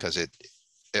 Because it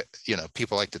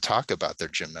people like to talk about their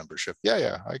gym membership.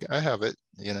 Yeah, I have it.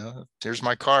 Here's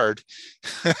my card.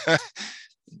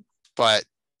 But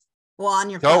on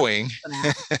your going.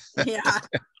 Yeah,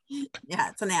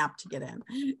 it's an app to get in.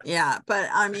 Yeah, but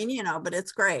I mean, but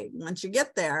it's great once you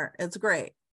get there. It's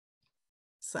great.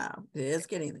 So it is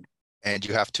getting there. And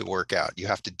you have to work out. You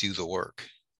have to do the work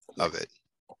of it.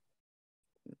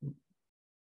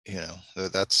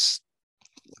 That's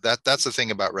the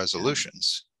thing about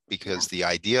resolutions, because the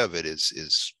idea of it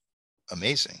is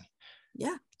amazing.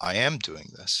 Yeah, I am doing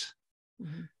this,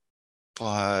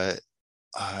 but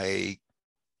I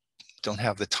don't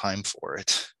have the time for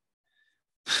it.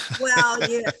 Well,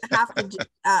 you have to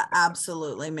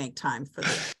absolutely make time for the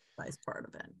exercise part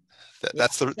of it.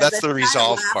 That's the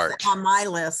resolve part on my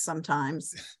list.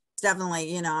 Sometimes it's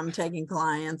definitely, I'm taking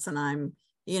clients and I'm,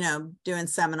 doing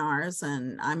seminars,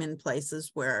 and I'm in places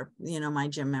where, my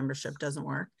gym membership doesn't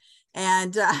work.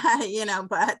 And,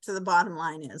 but the bottom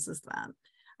line is that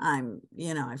I'm,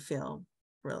 I feel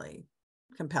really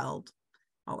compelled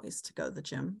always to go to the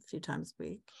gym a few times a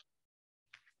week,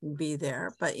 be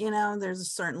there. But, there's a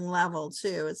certain level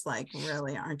too. It's like,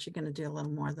 really, aren't you going to do a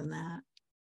little more than that?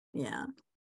 Yeah.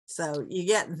 So you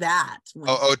get that.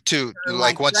 To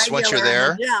like once you're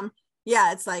there. Gym,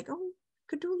 yeah. It's like,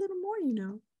 could do a little more,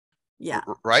 Yeah.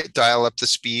 Right. Dial up the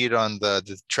speed on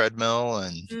the treadmill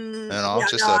and all,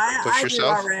 push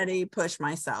yourself. I already push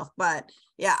myself, but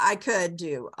yeah, I could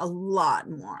do a lot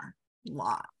more.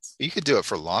 Lots. You could do it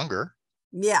for longer.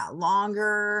 Yeah.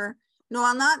 Longer. No,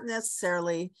 I'm not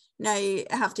necessarily. No, you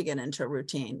have to get into a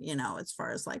routine, as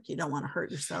far as like, you don't want to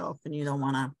hurt yourself, and you don't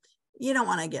want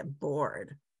to get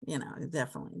bored. You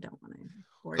definitely don't want to.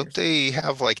 Don't they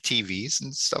have like TVs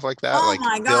and stuff like that? Oh like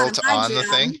my God, built on gym, the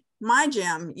thing? My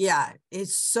gym, yeah,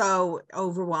 is so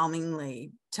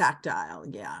overwhelmingly tactile.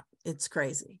 Yeah, it's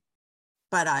crazy,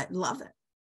 but I love it.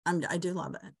 I do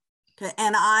love it. Okay,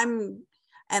 and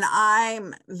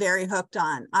I'm very hooked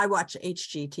on. I watch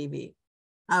HGTV.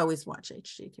 I always watch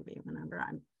HGTV whenever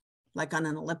I'm like on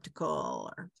an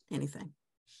elliptical or anything.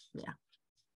 Yeah.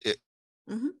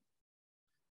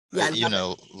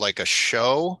 Yeah, like a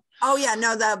show. Oh yeah,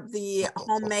 no, the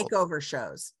home makeover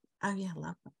shows. Oh yeah,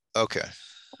 love them. Okay,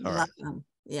 all right. Them.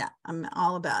 Yeah, I'm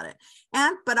all about it.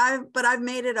 But I've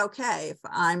made it okay. If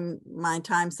my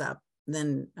time's up,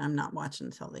 then I'm not watching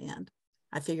until the end.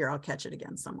 I figure I'll catch it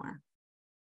again somewhere.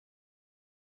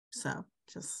 So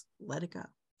just let it go.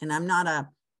 And I'm not a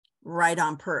right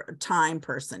on time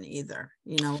person either.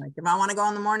 Like if I want to go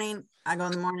in the morning, I go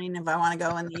in the morning. If I want to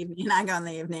go in the evening, I go in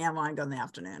the evening. I want to go in the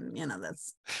afternoon.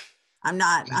 I'm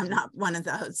not one of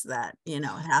those that, it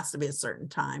has to be a certain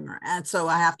time, and so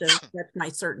I have to get my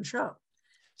certain show.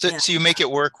 So you make it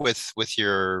work with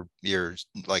your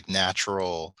like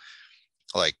natural,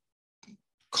 like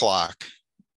clock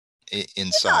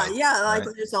inside. Yeah. Like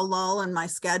right? There's a lull in my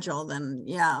schedule, then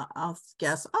I'll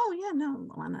guess,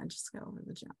 why not just go over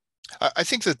the gym? I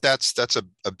think that's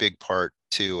a big part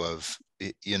too of,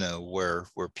 where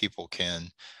people can,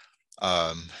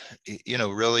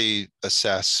 really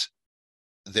assess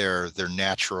their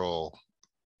natural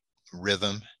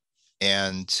rhythm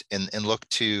and look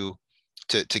to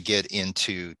get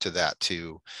into that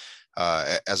too,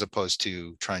 as opposed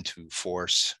to trying to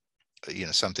force,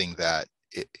 something that,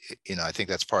 I think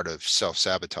that's part of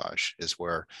self-sabotage, is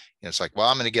where, it's like, well,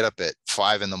 I'm going to get up at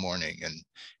 5 a.m. and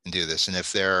do this. And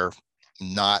if they're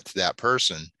not that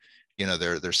person,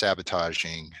 they're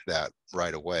sabotaging that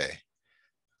right away.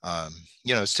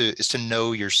 Is to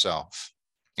know yourself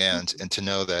and to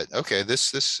know that, okay,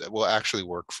 this will actually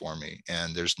work for me.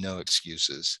 And there's no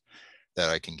excuses that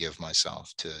I can give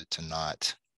myself to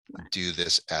not do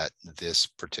this at this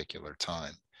particular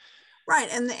time. Right.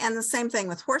 And the same thing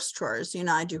with horse chores.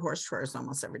 I do horse chores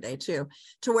almost every day too,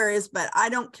 but I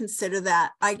don't consider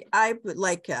that. I would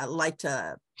like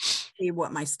to see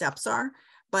what my steps are,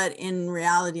 but in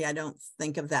reality, I don't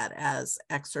think of that as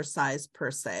exercise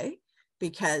per se,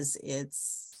 because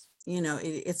it's,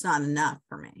 it's not enough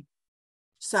for me.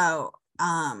 So,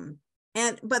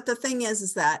 but the thing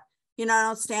is that, I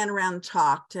don't stand around and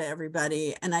talk to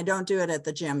everybody, and I don't do it at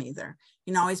the gym either.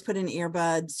 Always put in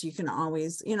earbuds. You can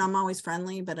always, I'm always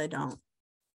friendly, but I don't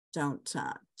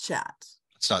chat.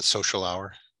 It's not social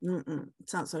hour.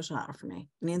 It's not social hour for me.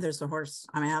 Neither is the horse.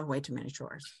 I have way too many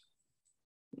chores.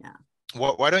 Yeah.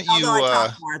 Why don't you? Although I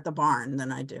talk more at the barn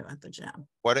than I do at the gym.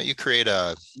 Why don't you create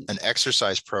an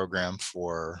exercise program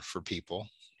for people,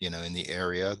 in the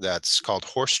area, that's called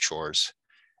horse chores,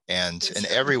 and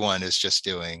everyone is just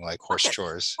doing like horse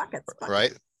chores,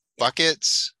 right?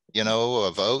 Buckets,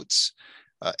 of oats,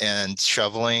 and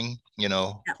shoveling,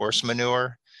 horse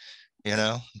manure,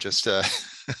 just all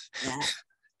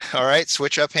right,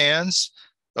 switch up hands.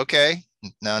 Okay,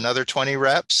 now another 20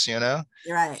 reps, You're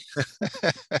right.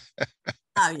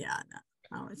 Oh yeah, no,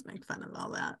 I always make fun of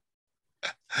all that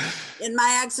in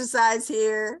my exercise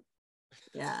here.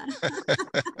 Yeah.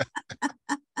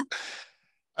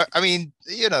 I mean,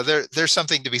 there's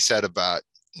something to be said about,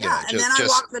 just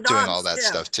walk the dogs doing all that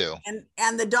stuff too.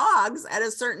 And the dogs at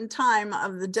a certain time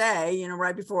of the day,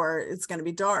 right before it's going to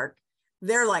be dark,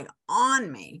 they're like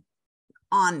on me.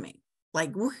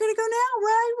 Like, we're going to go now,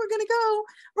 right? We're going to go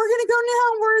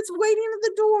now. It's waiting at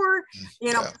the door,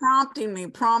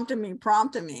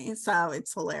 prompting me. So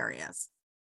it's hilarious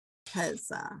because,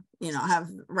 I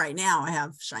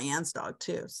have Cheyenne's dog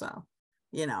too. So,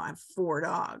 I have 4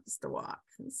 dogs to walk.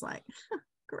 It's like,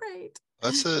 great.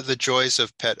 That's the joys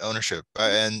of pet ownership.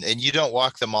 And you don't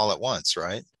walk them all at once,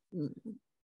 right? No.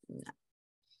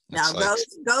 Now,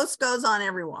 Ghost goes on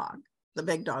every walk. The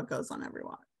big dog goes on every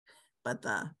walk. But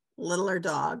the littler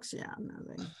dogs,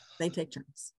 they take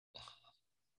turns.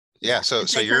 Yeah, so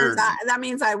that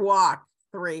means I walk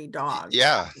 3 dogs.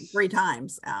 Yeah. 3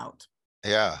 times out.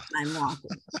 Yeah. I'm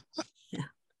walking. Yeah,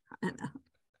 I know.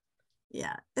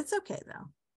 Yeah, it's okay though.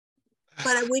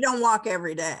 But we don't walk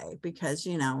every day because,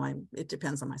 it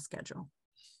depends on my schedule.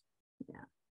 Yeah.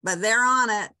 But they're on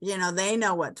it. They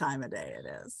know what time of day it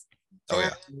is.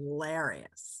 They're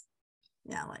hilarious.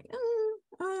 Yeah, like,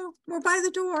 we're by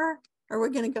the door. Are we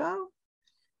going to go?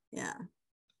 Yeah.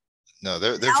 No,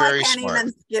 they're very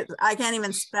smart. I can't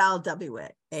even spell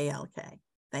W-A-L-K.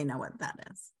 They know what that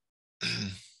is.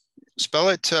 Spell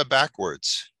it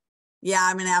backwards. Yeah,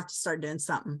 I'm going to have to start doing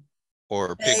something.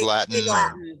 Or Pig Latin. Pig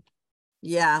Latin.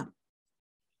 Yeah.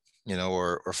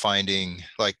 Or finding,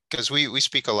 like, because we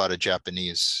speak a lot of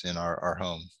Japanese in our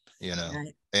home,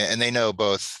 right. And they know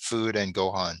both food and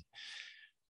gohan,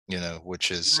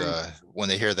 which is right. When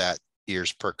they hear that,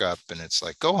 ears perk up and it's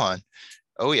like, gohan.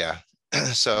 Oh yeah.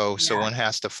 So one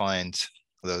has to find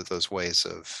those ways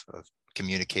of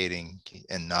communicating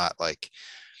and not like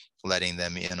letting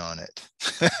them in on it.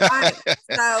 Right.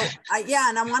 So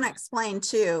and I want to explain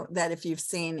too that if you've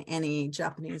seen any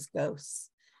Japanese ghosts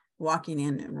walking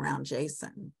in and around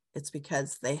Jason, it's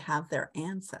because they have their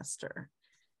ancestor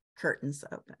curtains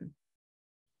open.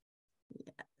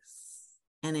 Yes.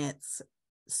 And it's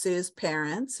Sue's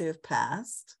parents who have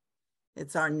passed.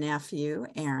 It's our nephew,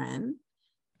 Aaron,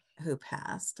 who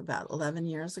passed about 11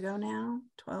 years ago now,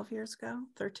 12 years ago,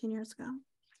 13 years ago.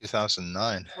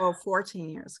 2009. Oh, 14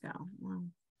 years ago. Well,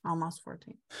 almost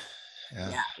 14.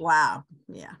 Yeah. Wow.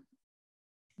 Yeah.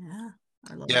 Yeah.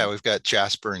 We've got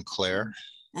Jasper and Claire.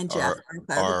 And Jasper and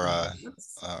Claire.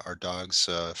 Our dogs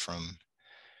from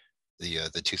the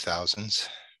 2000s.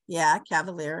 Yeah,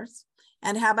 Cavaliers.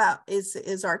 And how about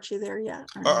is Archie there yet?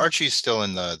 Archie's still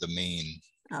in the main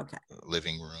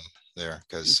living room there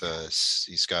because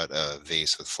he's got a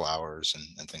vase with flowers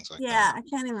and things like that. Yeah, I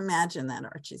can't even imagine that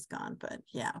Archie's gone, but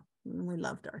yeah, we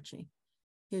loved Archie.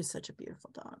 He was such a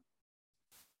beautiful dog.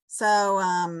 So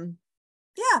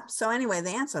so anyway,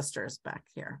 the ancestors back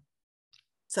here.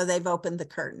 So they've opened the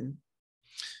curtain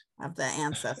of the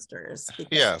ancestors.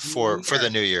 Yeah, for the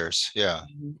New Year's. Yeah.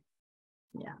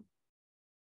 Yeah.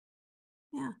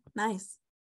 Yeah, nice.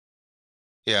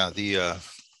 Yeah, the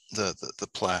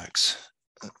plaques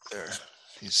there.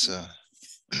 He's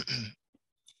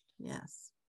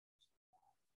yes.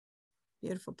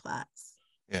 Beautiful plaques.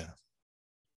 Yeah.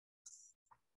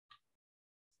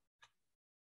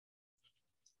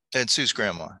 And Sue's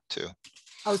grandma too.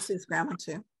 Oh, Sue's grandma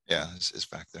too. Yeah, is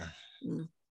back there. Mm.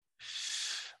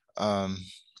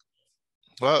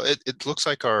 Well, it looks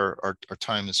like our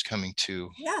time is coming to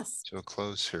a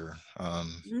close here.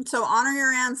 So honor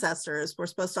your ancestors. We're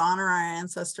supposed to honor our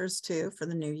ancestors too for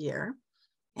the new year.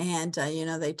 And,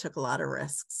 they took a lot of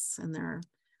risks in their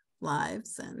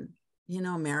lives. And,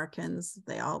 Americans,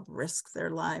 they all risk their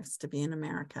lives to be in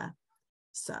America.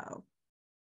 So,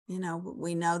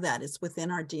 we know that it's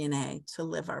within our DNA to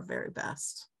live our very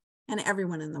best, and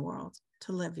everyone in the world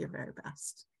to live your very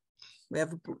best. We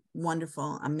have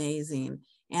wonderful, amazing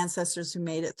ancestors who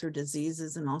made it through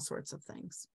diseases and all sorts of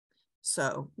things.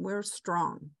 So we're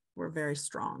strong. We're very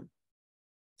strong.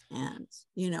 And,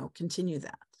 continue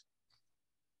that.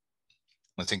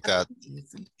 I think that,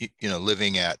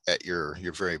 living at your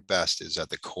very best is at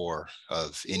the core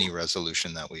of any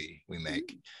resolution that we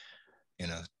make,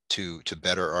 to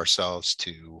better ourselves,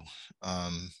 to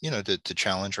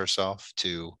challenge ourselves,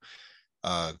 to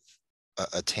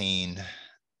attain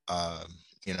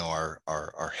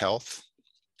our health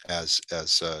as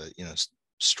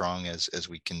strong as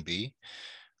we can be,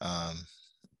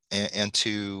 and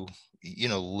to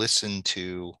listen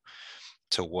to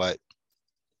what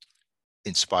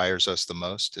inspires us the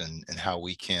most, and how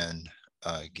we can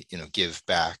give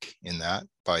back in that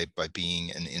by being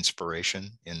an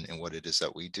inspiration in what it is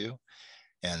that we do,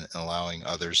 and allowing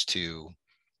others to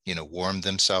warm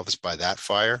themselves by that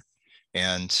fire,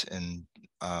 and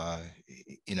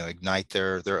ignite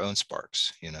their own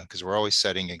sparks, because we're always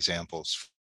setting examples,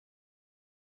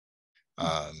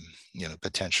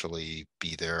 potentially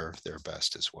be their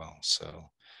best as well. So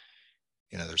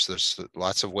there's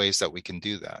lots of ways that we can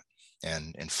do that,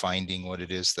 and finding what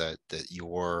it is that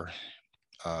you're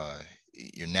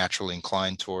naturally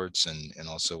inclined towards, and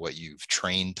also what you've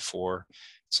trained for.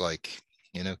 It's like,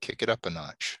 kick it up a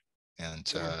notch,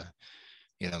 and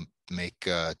make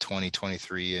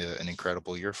 2023 an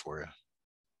incredible year for you.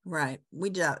 Right. We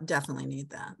definitely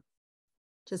need that.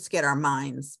 Just get our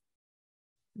minds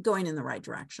going in the right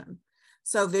direction.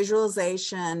 So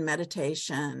visualization,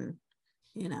 meditation,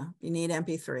 you need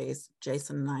MP3s.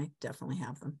 Jason and I definitely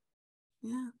have them.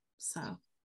 Yeah. So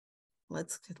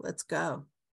let's go.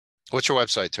 What's your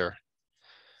website, Tara?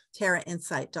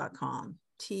 TaraInsight.com.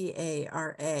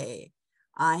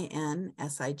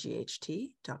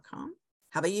 TaraInsight.com.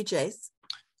 How about you, Jace?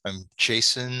 I'm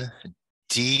Jason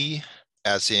D,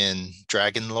 as in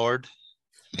Dragon Lord,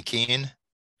 McKean.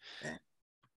 Okay.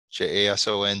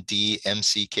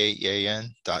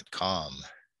 JasonDMcKean.com.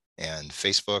 And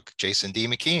Facebook, Jason D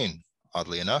McKean,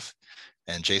 oddly enough.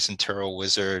 And Jason Tarot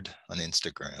Wizard on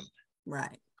Instagram.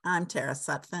 Right. I'm Tara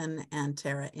Sutphen and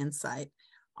Tara Insight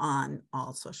on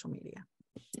all social media.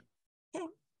 Okay.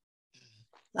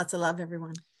 Lots of love,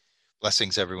 everyone.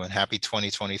 Blessings, everyone. Happy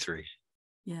 2023.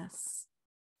 Yes.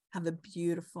 Have a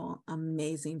beautiful,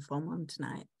 amazing full moon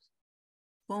tonight.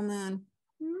 Full moon.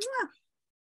 Mwah.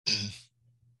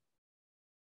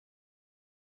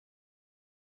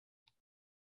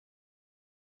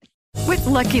 With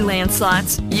Lucky Land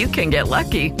Slots, you can get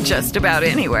lucky just about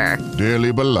anywhere.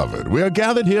 Dearly beloved, we are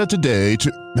gathered here today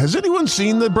to... Has anyone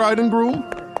seen the bride and groom?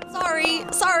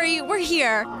 Sorry, we're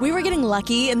here. We were getting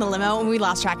lucky in the limo and we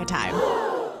lost track of time.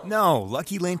 No,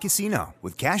 Lucky Land Casino,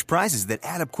 with cash prizes that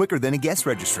add up quicker than a guest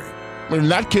registry. In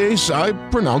that case, I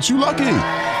pronounce you lucky.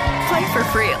 Play for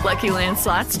free at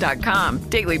LuckyLandSlots.com.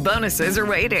 Daily bonuses are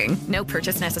waiting. No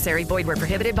purchase necessary. Void where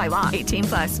prohibited by law.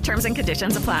 18+. Terms and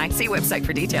conditions apply. See website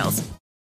for details.